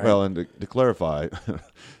 right? Well, and to clarify,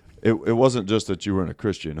 it wasn't just that you were in a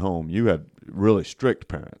Christian home. You had really strict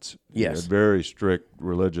parents. Yes. You had very strict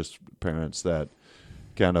religious parents that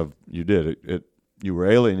kind of, you were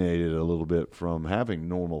alienated a little bit from having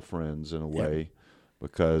normal friends in a way,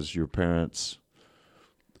 because your parents,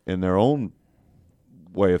 in their own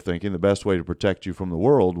way of thinking, the best way to protect you from the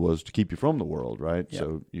world was to keep you from the world, right? Yep.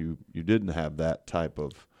 So you didn't have that type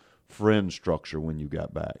of friend structure when you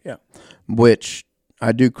got back. Yeah, which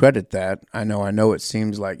I do credit that. I know it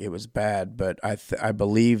seems like it was bad, but I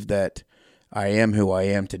believe that I am who I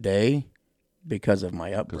am today because of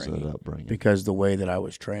my upbringing. Because of that upbringing. Because the way that I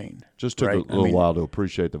was trained. Just took right? a little while to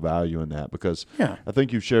appreciate the value in that, because Yeah. I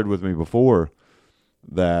think you've shared with me before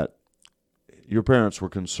that your parents were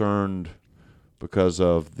concerned because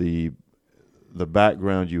of the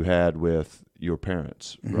background you had with your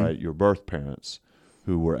parents, right? Your birth parents,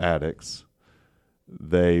 who were addicts.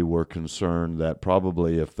 They were concerned that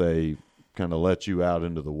probably if they kind of let you out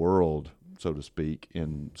into the world, so to speak,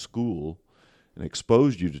 in school and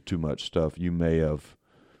exposed you to too much stuff, you may have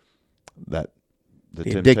the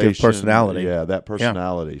addictive personality. Yeah, that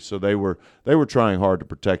personality. Yeah. So they were trying hard to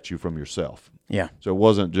protect you from yourself. Yeah. So it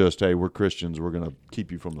wasn't just, hey, we're Christians, we're going to keep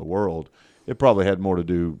you from the world. It probably had more to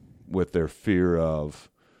do with their fear of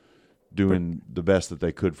doing the best that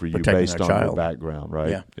they could for you based on your background, right?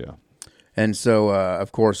 Yeah. Yeah. And so,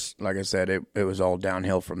 of course, like I said, it was all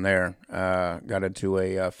downhill from there. Got into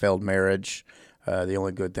a failed marriage. The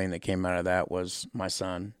only good thing that came out of that was my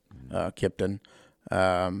son, Kipton.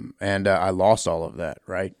 And I lost all of that,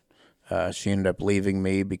 right? She ended up leaving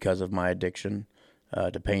me because of my addiction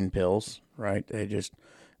to pain pills, right?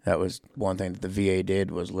 That was one thing that the VA did,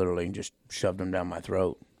 was literally just shoved them down my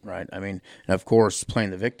throat, right? I mean, and of course, playing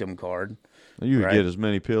the victim card. You could get as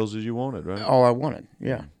many pills as you wanted, right? All I wanted,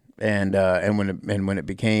 yeah. And when it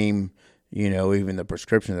became, even the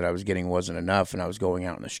prescription that I was getting wasn't enough, and I was going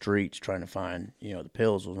out in the streets trying to find, the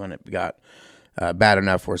pills, was when it got bad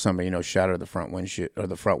enough where somebody, shattered the front windshield or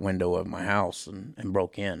the front window of my house and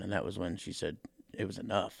broke in, and that was when she said it was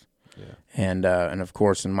enough. Yeah. And of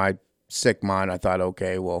course, in my sick mind, I thought,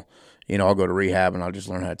 okay, well, I'll go to rehab and I'll just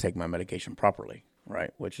learn how to take my medication properly,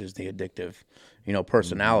 right? Which is the addictive,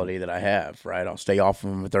 personality that I have, right? I'll stay off of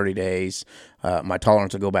them for 30 days. My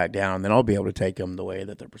tolerance will go back down, and then I'll be able to take them the way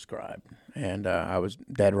that they're prescribed. And I was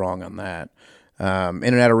dead wrong on that. In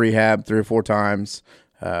and out of rehab 3 or 4 times.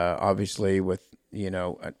 Obviously, with,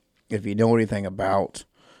 if you know anything about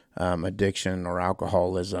addiction or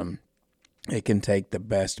alcoholism, it can take the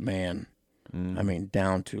best man,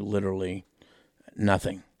 down to literally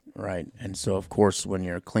nothing, right? And so, of course, when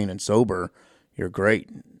you're clean and sober, you're great.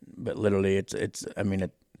 But literally,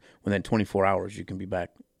 within 24 hours, you can be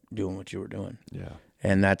back doing what you were doing. Yeah.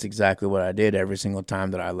 And that's exactly what I did every single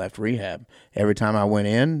time that I left rehab. Every time I went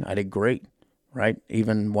in, I did great, right?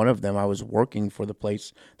 Even one of them, I was working for the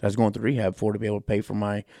place that I was going to rehab for to be able to pay for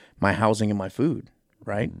my housing and my food,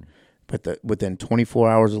 right? But within 24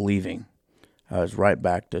 hours of leaving, I was right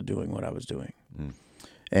back to doing what I was doing.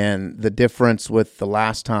 And the difference with the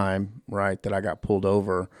last time, right, that I got pulled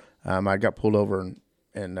over, I got pulled over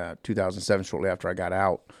in 2007, shortly after I got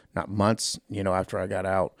out, not months, after I got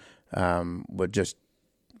out, with just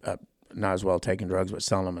not as well taking drugs, but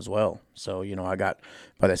selling them as well. So, I got,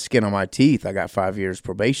 by the skin on my teeth, I got 5 years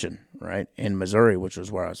probation, right, in Missouri, which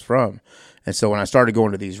was where I was from. And so when I started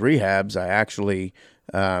going to these rehabs, I actually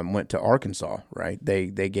went to Arkansas, right? They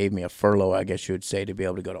gave me a furlough, I guess you would say, to be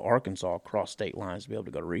able to go to Arkansas, cross state lines, to be able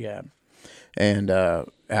to go to rehab. And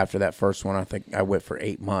after that first one, I think I went for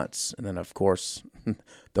 8 months. And then, of course,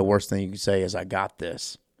 the worst thing you can say is I got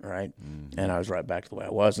this, right? And I was right back to the way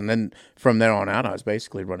I was. And then from there on out, I was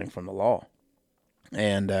basically running from the law.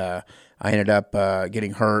 And I ended up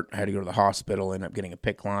getting hurt. I had to go to the hospital, ended up getting a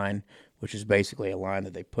PICC line, which is basically a line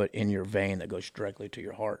that they put in your vein that goes directly to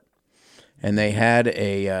your heart. And they had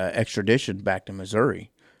a extradition back to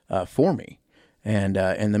Missouri for me. And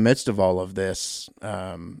in the midst of all of this,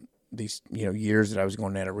 these years that I was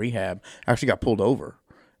going out of rehab, I actually got pulled over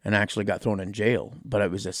and actually got thrown in jail. But it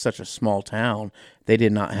was such a small town, they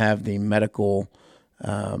did not have the medical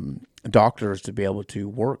doctors to be able to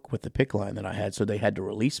work with the PICC line that I had, so they had to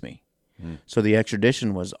release me. So the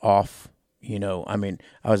extradition was off. I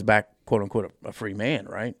was back, quote unquote, a free man,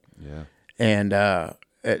 right? Yeah. And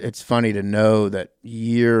it's funny to know that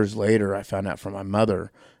years later, I found out from my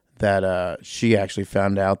mother that she actually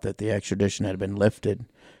found out that the extradition had been lifted.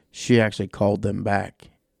 She actually called them back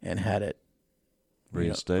and had it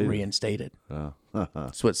reinstated.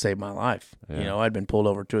 That's what saved my life. Yeah. I'd been pulled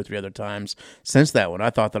over 2 or 3 other times since that one.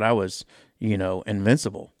 I thought that I was,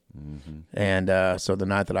 invincible. And so the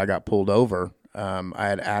night that I got pulled over,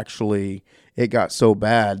 it got so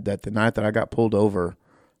bad that the night that I got pulled over,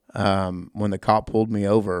 when the cop pulled me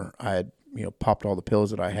over, I had, popped all the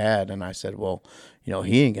pills that I had. And I said, well, he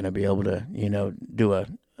ain't going to be able to, do a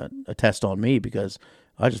test on me because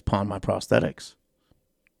I just pawned my prosthetics.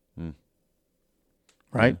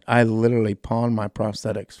 Right? Yeah. I literally pawned my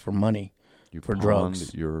prosthetics for money, for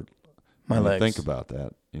drugs. My legs. Think about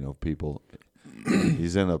that. People,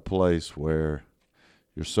 he's in a place where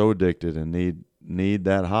you're so addicted and need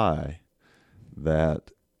that high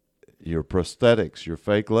that your prosthetics, your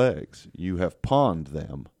fake legs, you have pawned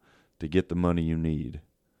them to get the money you need.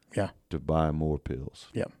 Yeah. To buy more pills.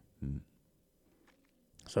 Yeah.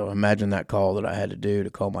 So imagine that call that I had to do to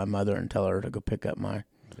call my mother and tell her to go pick up my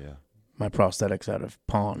prosthetics out of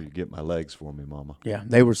pawn. Will you get my legs for me, Mama? Yeah,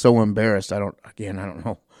 they were so embarrassed. I don't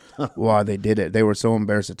know why they did it. They were so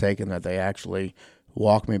embarrassed to take them that they actually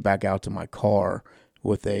walked me back out to my car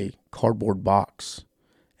with a cardboard box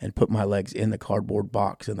and put my legs in the cardboard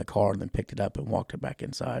box in the car and then picked it up and walked it back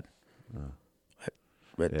inside.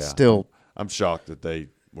 But still, I'm shocked that they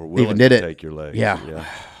were willing to take your legs. Yeah.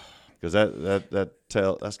 Because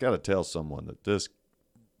that's got to tell someone that this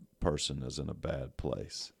person is in a bad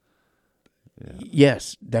place. Yeah.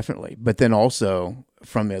 Yes, definitely. But then also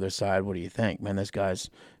from the other side, what do you think? Man, this guy's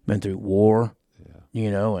been through war,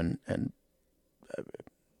 and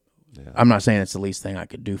I'm not saying it's the least thing I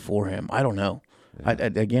could do for him. I don't know. Yeah.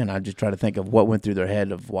 I just try to think of what went through their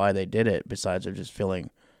head of why they did it, besides they're just feeling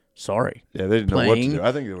sorry. Yeah, they didn't know what to do.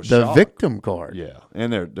 I think it was the shocked. Victim card. Yeah,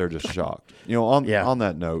 and they're just shocked. On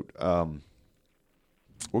that note,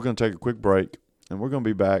 we're going to take a quick break, and we're going to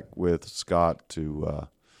be back with Scott to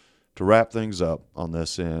wrap things up on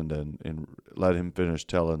this end and let him finish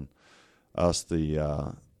telling us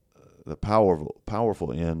the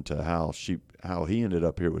powerful end to how he ended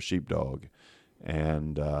up here with Sheepdog,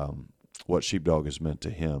 and what Sheepdog has meant to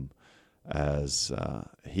him, as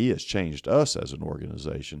he has changed us as an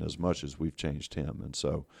organization as much as we've changed him. And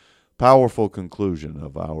so, powerful conclusion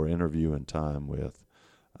of our interview and time with,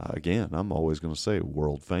 again, I'm always going to say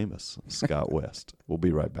world famous Scott West. We'll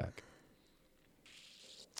be right back.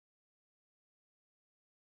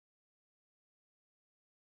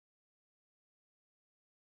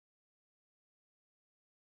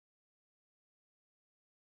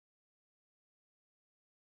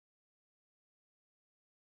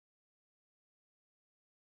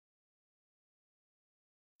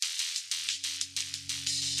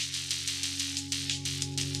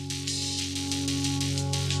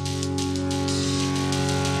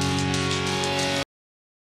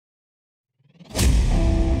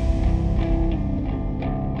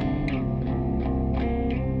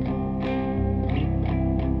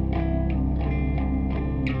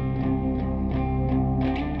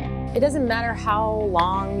 It doesn't matter how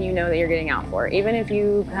long you know that you're getting out for. Even if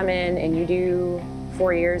you come in and you do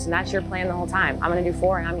 4 years and that's your plan the whole time. I'm gonna do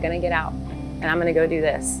 4 and I'm gonna get out and I'm gonna go do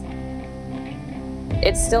this.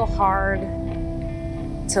 it's still hard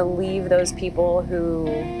to leave those people who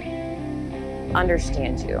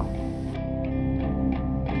understand you.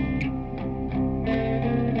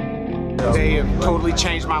 They have totally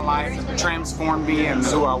changed my life, transformed me and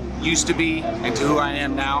who I used to be and to who I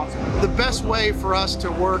am now. The best way for us to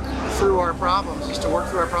work through our problems is to work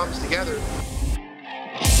through our problems together.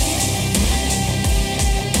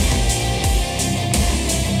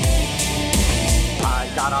 I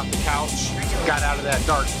got off the couch, got out of that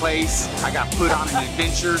dark place. I got put on an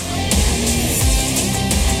adventure.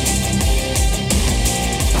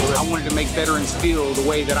 I wanted to make veterans feel the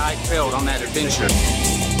way that I felt on that adventure.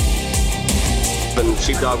 And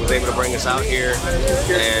Sheepdog was able to bring us out here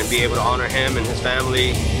and be able to honor him and his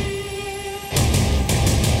family.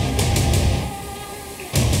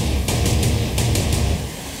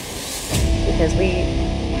 Because we,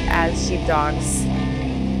 as sheepdogs,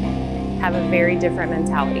 have a very different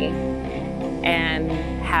mentality and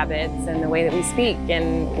habits and the way that we speak,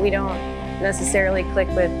 and we don't necessarily click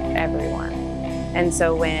with everyone. And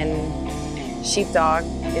so when Sheepdog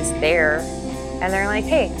is there and they're like,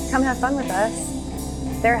 hey, come have fun with us,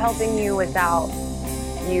 they're helping you without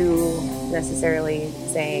you necessarily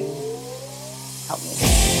saying, help me.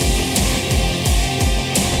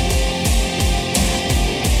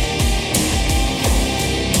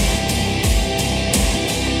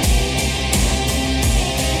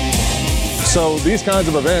 So these kinds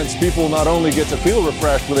of events, people not only get to feel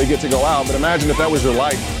refreshed when they get to go out, but imagine if that was your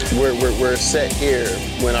life. We're set here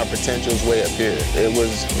when our potential is way up here. It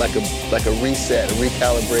was like a reset, a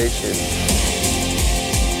recalibration.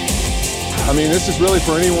 I mean, this is really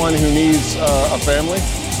for anyone who needs a family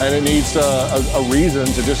and it needs a reason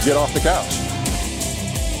to just get off the couch.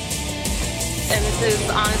 And this is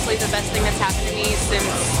honestly the best thing that's happened to me since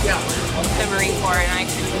the Marine Corps, and I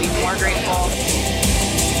couldn't be more grateful.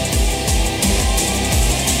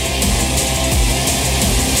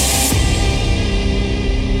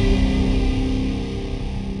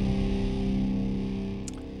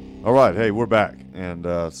 All right, hey, we're back, and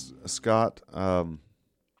Scott, I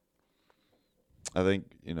think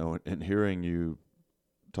in hearing you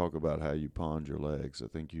talk about how you pawned your legs, I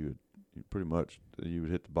think you pretty much you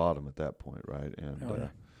would hit the bottom at that point, right? And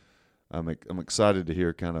I'm excited to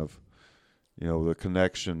hear kind of the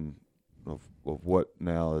connection of what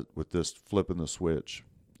now with this flipping the switch,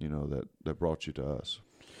 that brought you to us.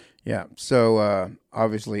 Yeah. So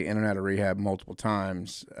obviously, in and out of rehab multiple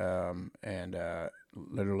times, and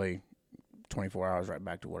literally 24 hours right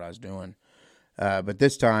back to what I was doing. But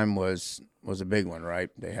this time was a big one, right?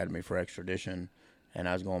 They had me for extradition, and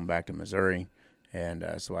I was going back to Missouri, and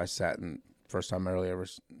so I sat in first time I really ever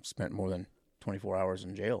spent more than 24 hours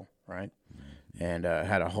in jail, right? And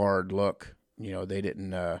had a hard look. They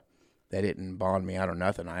didn't bond me out or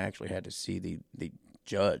nothing. I actually had to see the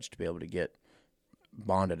judge to be able to get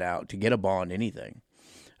bonded out, to get a bond, anything.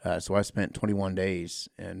 So I spent 21 days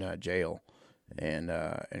in jail, and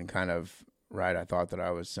kind of, right, I thought that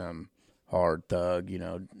I was some hard thug,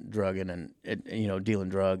 drugging and dealing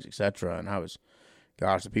drugs, etc. And I was,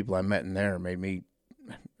 gosh, the people I met in there made me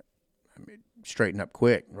straighten up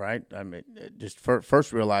quick, right? I mean, just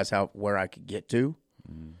first realize where I could get to,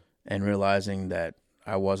 and realizing that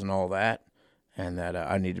I wasn't all that, and that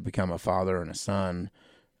I needed to become a father and a son,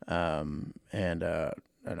 and a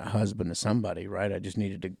husband to somebody, right? I just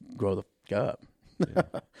needed to grow the fuck up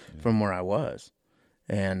from where I was.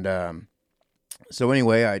 And so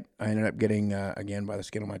anyway, I ended up getting, again, by the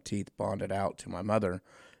skin of my teeth, bonded out to my mother,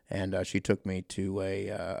 and she took me to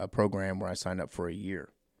a program where I signed up for a year.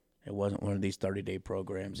 It wasn't one of these 30-day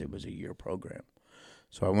programs. It was a year program.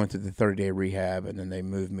 So I went through the 30-day rehab, and then they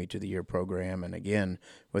moved me to the year program. And again,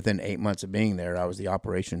 within 8 months of being there, I was the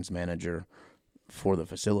operations manager for the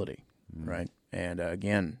facility, right? And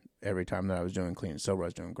again, every time that I was doing clean and sober, I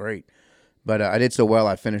was doing great. But I did so well,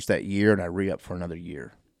 I finished that year, and I re-upped for another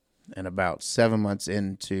year. And about 7 months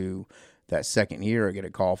into that second year, I get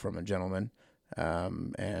a call from a gentleman,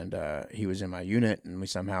 and he was in my unit, and we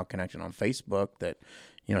somehow connected on Facebook that,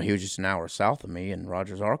 he was just an hour south of me in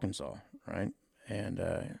Rogers, Arkansas, right? And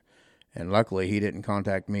luckily he didn't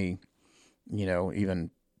contact me,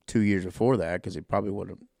 even 2 years before that, because he probably would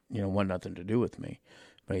have, want nothing to do with me.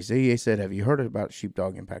 But he said, have you heard about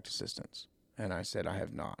Sheepdog Impact Assistance? And I said, I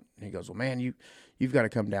have not. And he goes, well, man, you've got to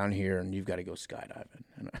come down here and you've got to go skydiving.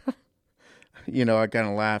 And I kind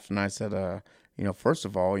of laughed, and I said, first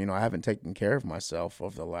of all, I haven't taken care of myself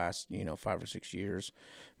over the last, 5 or 6 years.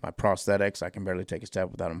 My prosthetics, I can barely take a step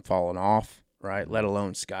without them falling off, right? Let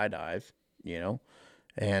alone skydive,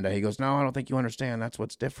 And he goes, no, I don't think you understand. That's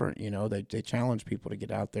what's different. They challenge people to get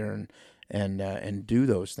out there and do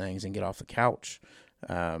those things and get off the couch.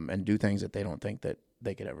 and do things that they don't think that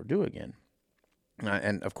they could ever do again.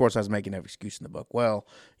 And of course, I was making every excuse in the book. Well,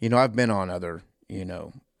 I've been on other,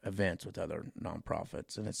 events with other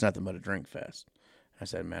nonprofits, and it's nothing but a drink fest. I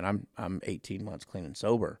said, man, I'm 18 months clean and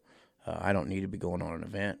sober. I don't need to be going on an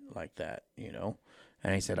event like that,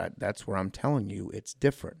 And he said, that's where I'm telling you, it's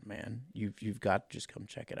different, man. You've got to just come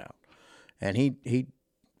check it out. And he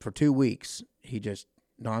for 2 weeks, he just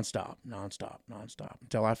nonstop,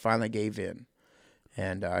 until I finally gave in.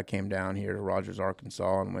 And I came down here to Rogers,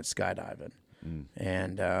 Arkansas, and went skydiving.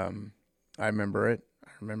 And I remember it.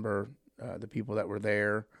 I remember the people that were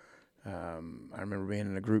there. I remember being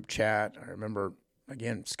in a group chat. I remember,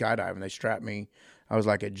 again, skydiving. They strapped me. I was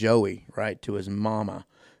like a Joey, right, to his mama.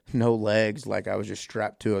 No legs, like I was just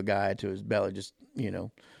strapped to a guy to his belly, just,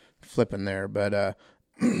 flipping there. But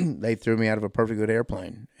they threw me out of a perfectly good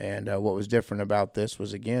airplane. And what was different about this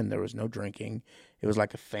was, again, there was no drinking. It was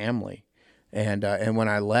like a family. And when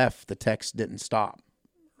I left, the text didn't stop,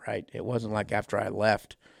 right? It wasn't like after I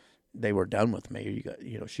left, they were done with me.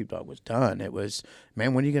 Sheepdog was done. It was,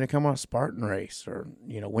 man, when are you going to come on a Spartan race? Or,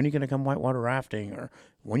 when are you going to come whitewater rafting? Or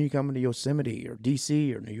when are you coming to Yosemite or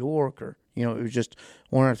D.C. or New York? Or, it was just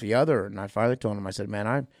one after the other. And I finally told him, I said,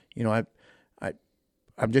 man,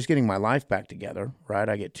 I'm just getting my life back together, right?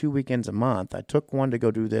 I get 2 weekends a month. I took one to go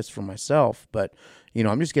do this for myself, but,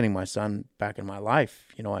 I'm just getting my son back in my life.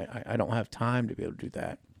 I don't have time to be able to do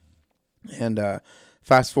that. And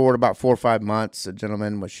fast forward about 4 or 5 months, a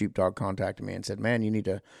gentleman with Sheepdog contacted me and said, man, you need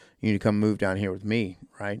to come move down here with me,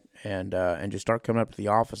 right? And just start coming up to the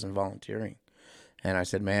office and volunteering. And I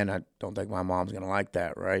said, man, I don't think my mom's going to like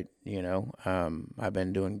that, right? I've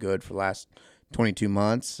been doing good for the last 22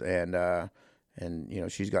 months, and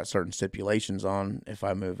she's got certain stipulations on if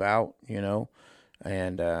I move out,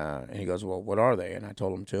 and he goes, well, what are they? And I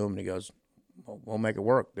told him to him, and he goes, well, we'll make it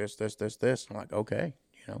work. This. I'm like, okay,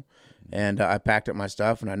 and I packed up my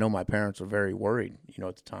stuff, and I know my parents were very worried,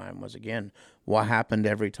 at the time, was, again, what happened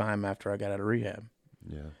every time after I got out of rehab.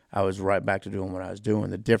 Yeah. I was right back to doing what I was doing.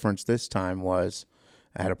 The difference this time was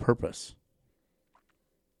I had a purpose.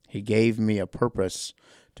 He gave me a purpose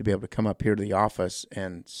to be able to come up here to the office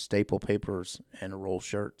and staple papers and roll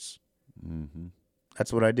shirts. Mm-hmm.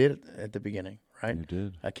 That's what I did at the beginning, right? You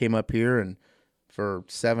did. I came up here, and for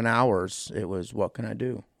 7 hours, it was, what can I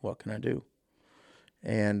do? What can I do?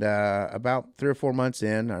 And about 3 or 4 months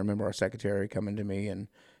in, I remember our secretary coming to me and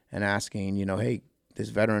asking, hey, this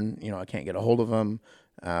veteran, I can't get a hold of him.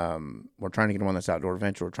 We're trying to get him on this outdoor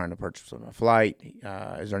adventure. We're trying to purchase him a flight.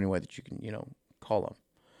 Is there any way that you can, call him?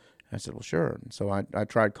 I said, well, sure. And so I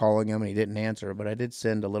tried calling him, and he didn't answer, but I did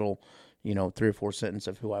send a little, 3 or 4 sentences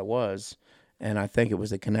of who I was. And I think it was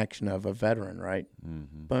the connection of a veteran, right?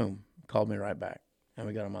 Mm-hmm. Boom, called me right back. And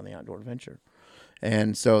we got him on the outdoor adventure.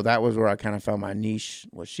 And so that was where I kind of found my niche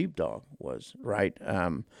with Sheepdog was, right?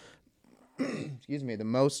 Excuse me,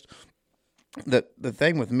 the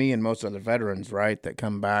thing with me and most other veterans, right, that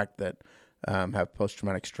come back that have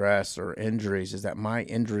post-traumatic stress or injuries is that my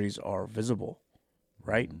injuries are visible,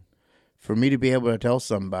 right? Mm-hmm. For me to be able to tell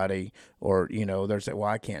somebody, or, they're saying,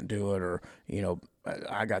 well, I can't do it, or,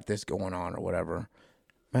 I got this going on or whatever.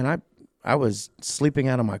 Man, I was sleeping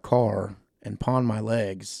out of my car and pawned my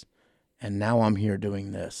legs, and now I'm here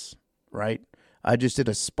doing this, right? I just did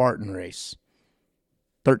a Spartan race,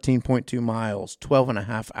 13.2 miles, 12 and a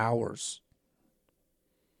half hours.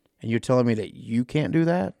 And you're telling me that you can't do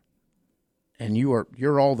that? And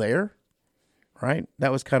you're all there, right?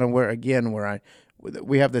 That was kind of where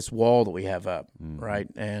we have this wall that we have up, right?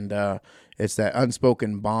 And it's that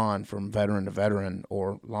unspoken bond from veteran to veteran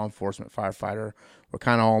or law enforcement firefighter. We're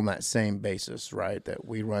kind of all on that same basis, right? That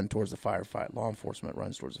we run towards the firefight. Law enforcement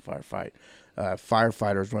runs towards the firefight.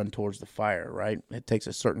 Firefighters run towards the fire, right? It takes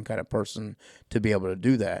a certain kind of person to be able to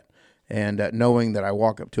do that. And knowing that I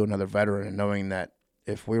walk up to another veteran and knowing that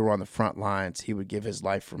if we were on the front lines, he would give his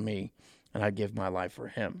life for me and I'd give my life for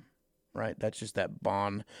him, right? That's just that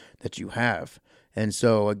bond that you have. And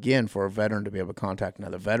so, again, for a veteran to be able to contact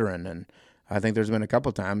another veteran, and I think there's been a couple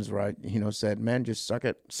of times where I, said, man, just suck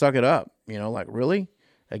it up. Like, really?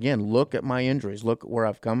 Again, look at my injuries. Look at where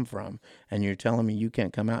I've come from. And you're telling me you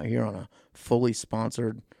can't come out here on a fully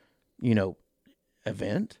sponsored,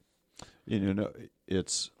 event?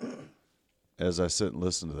 It's, as I sit and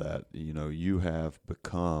listen to that, you've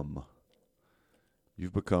become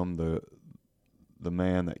the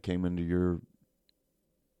man that came into your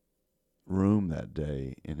room that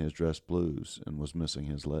day in his dress blues and was missing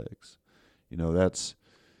his legs. That's,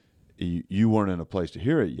 you weren't in a place to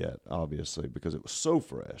hear it yet, obviously, because it was so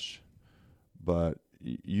fresh, but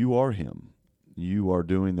you are him. You are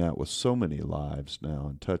doing that with so many lives now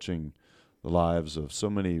and touching the lives of so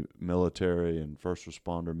many military and first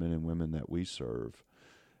responder men and women that we serve.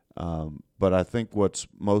 But I think what's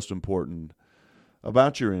most important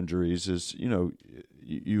about your injuries is,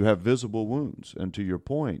 you have visible wounds. And to your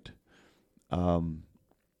point,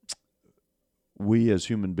 we as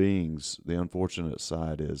human beings, the unfortunate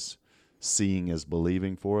side is seeing is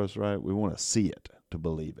believing for us, right? We want to see it to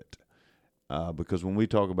believe it. Because when we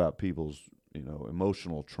talk about people's,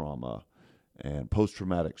 emotional trauma and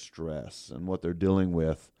post-traumatic stress and what they're dealing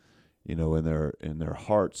with, in their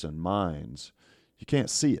hearts and minds, you can't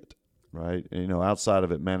see it, right? And, outside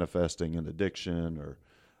of it manifesting in addiction or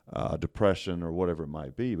depression or whatever it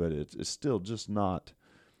might be, but it's still just not,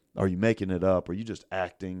 are you making it up? Are you just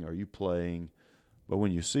acting? Are you playing? But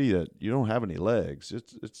when you see that you don't have any legs,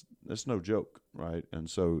 it's no joke, right? And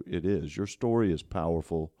so it is. Your story is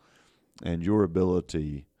powerful, and your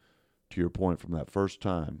ability, to your point from that first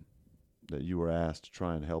time that you were asked to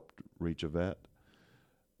try and help reach a vet,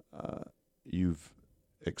 you've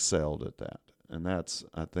excelled at that. And that's,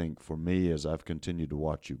 I think, for me, as I've continued to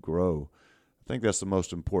watch you grow, I think that's the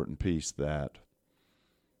most important piece that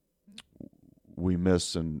we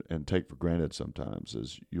miss and take for granted sometimes,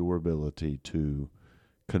 is your ability to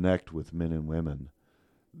connect with men and women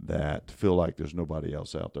that feel like there's nobody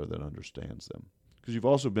else out there that understands them. Because you've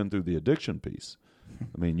also been through the addiction piece.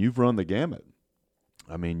 I mean, you've run the gamut.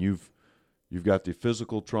 I mean, you've got the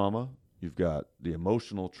physical trauma, you've got the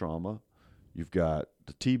emotional trauma, you've got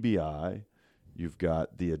the TBI, you've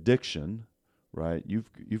got the addiction, right?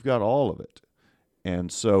 You've got all of it.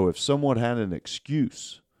 And so if someone had an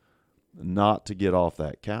excuse not to get off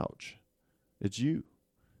that couch, it's you.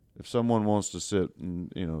 If someone wants to sit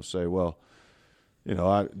and, say, well,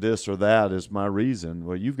 this or that is my reason,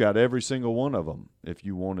 well, you've got every single one of them if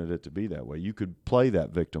you wanted it to be that way. You could play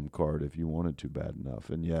that victim card if you wanted to bad enough,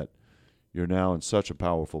 and yet you're now in such a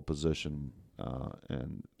powerful position,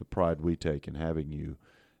 and the pride we take in having you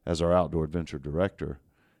as our outdoor adventure director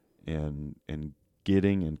in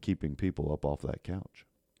getting and keeping people up off that couch.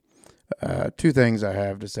 Two things I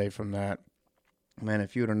have to say from that. Man,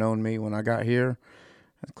 if you would have known me when I got here,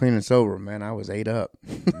 clean and sober, man, I was ate up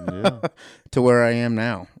to where I am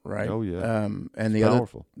now, right? Oh, yeah. And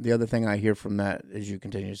the other thing I hear from that, as you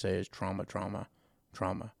continue to say, is trauma.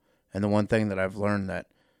 And the one thing that I've learned, that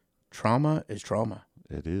trauma is trauma.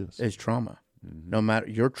 It is. It's trauma. Mm-hmm. No matter,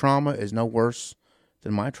 your trauma is no worse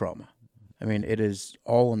than my trauma. I mean, it is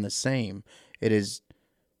all in the same. It is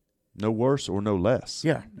no worse or no less.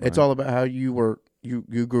 Yeah. Right? It's all about how you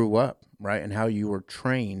grew up, right? And how you were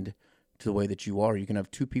trained to the way that you are. You can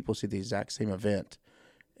have two people see the exact same event,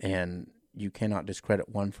 and you cannot discredit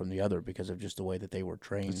one from the other because of just the way that they were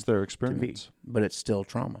trained. It's their experience. But it's still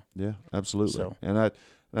trauma. Yeah, absolutely. So, and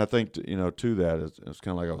I think, to that, it's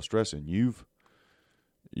kind of like I was stressing, you've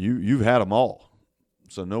had them all.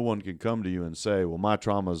 So no one can come to you and say, well, my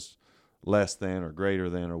trauma's less than or greater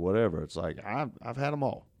than or whatever. It's like, I've had them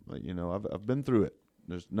all. I've been through it.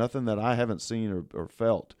 There's nothing that I haven't seen or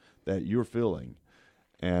felt that you're feeling.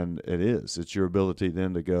 And it's your ability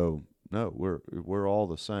then to go, no, we're all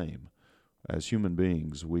the same. As human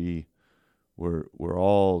beings, we're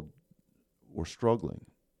struggling.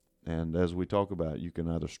 And as we talk about, you can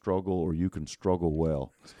either struggle or you can struggle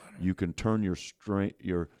well. You can turn your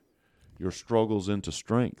struggles into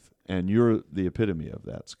strength, and you're the epitome of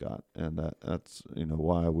that, Scott. And that's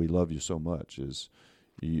why we love you so much. Is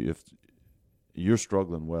if you're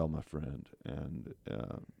struggling well, my friend, and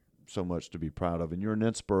so much to be proud of, and you're an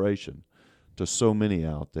inspiration to so many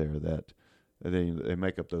out there that they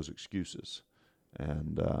make up those excuses.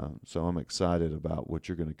 And so I'm excited about what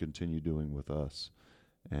you're going to continue doing with us.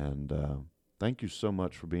 And thank you so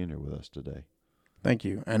much for being here with us today. Thank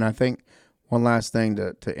you. And I think one last thing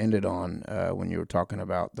to end it on, when you were talking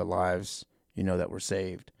about the lives, that were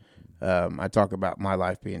saved. I talk about my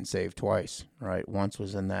life being saved twice, right? Once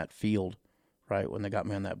was in that field, right, when they got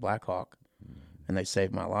me on that Black Hawk, and they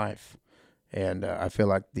saved my life. And I feel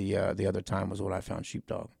like the other time was when I found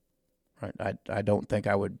Sheepdog, right? I don't think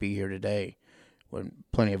I would be here today when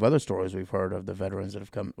plenty of other stories we've heard of the veterans that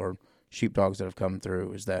have come, or sheepdogs that have come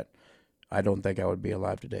through, is that I don't think I would be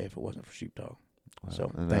alive today if it wasn't for Sheepdog. Wow.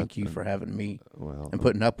 So thank you for having me and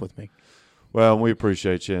putting up with me. Well, we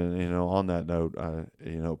appreciate you. And, on that note,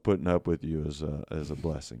 putting up with you is a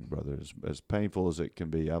blessing, brother. As painful as it can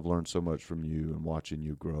be, I've learned so much from you and watching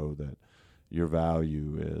you grow that your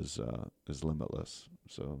value is limitless.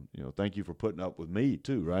 So, thank you for putting up with me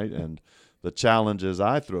too, right? And the challenges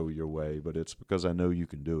I throw your way, but it's because I know you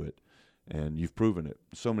can do it. And you've proven it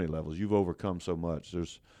so many levels. You've overcome so much.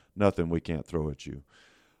 There's nothing we can't throw at you.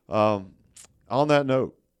 On that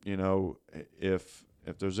note, if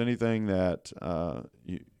if there's anything that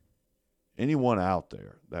anyone out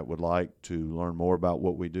there that would like to learn more about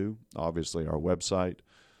what we do, obviously our website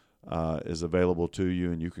is available to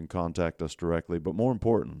you, and you can contact us directly. But more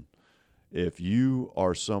important, if you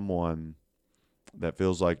are someone that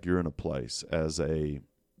feels like you're in a place as a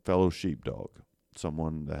fellow sheepdog,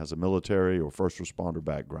 someone that has a military or first responder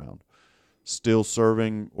background, still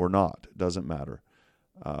serving or not, doesn't matter.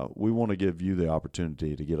 We want to give you the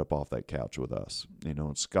opportunity to get up off that couch with us.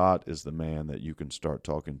 And Scott is the man that you can start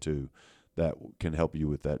talking to that can help you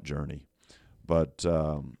with that journey. But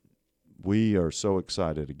we are so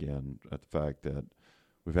excited again at the fact that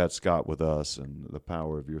we've had Scott with us and the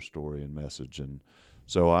power of your story and message. And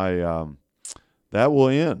so that will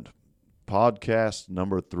end podcast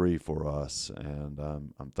number 3 for us. And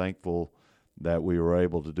I'm thankful that we were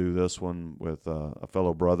able to do this one with a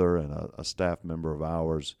fellow brother and a staff member of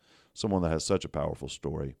ours, someone that has such a powerful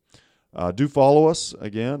story. Do follow us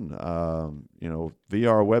again, via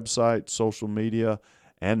our website, social media,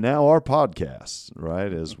 and now our podcasts,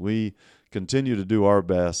 right? As we continue to do our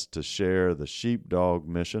best to share the sheepdog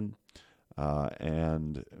mission,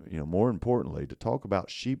 and more importantly, to talk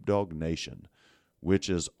about Sheepdog Nation, which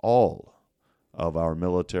is all of our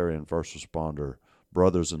military and first responder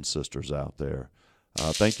brothers and sisters out there.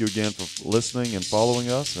 Thank you again for listening and following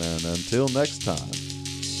us, and until next time,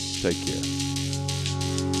 take care.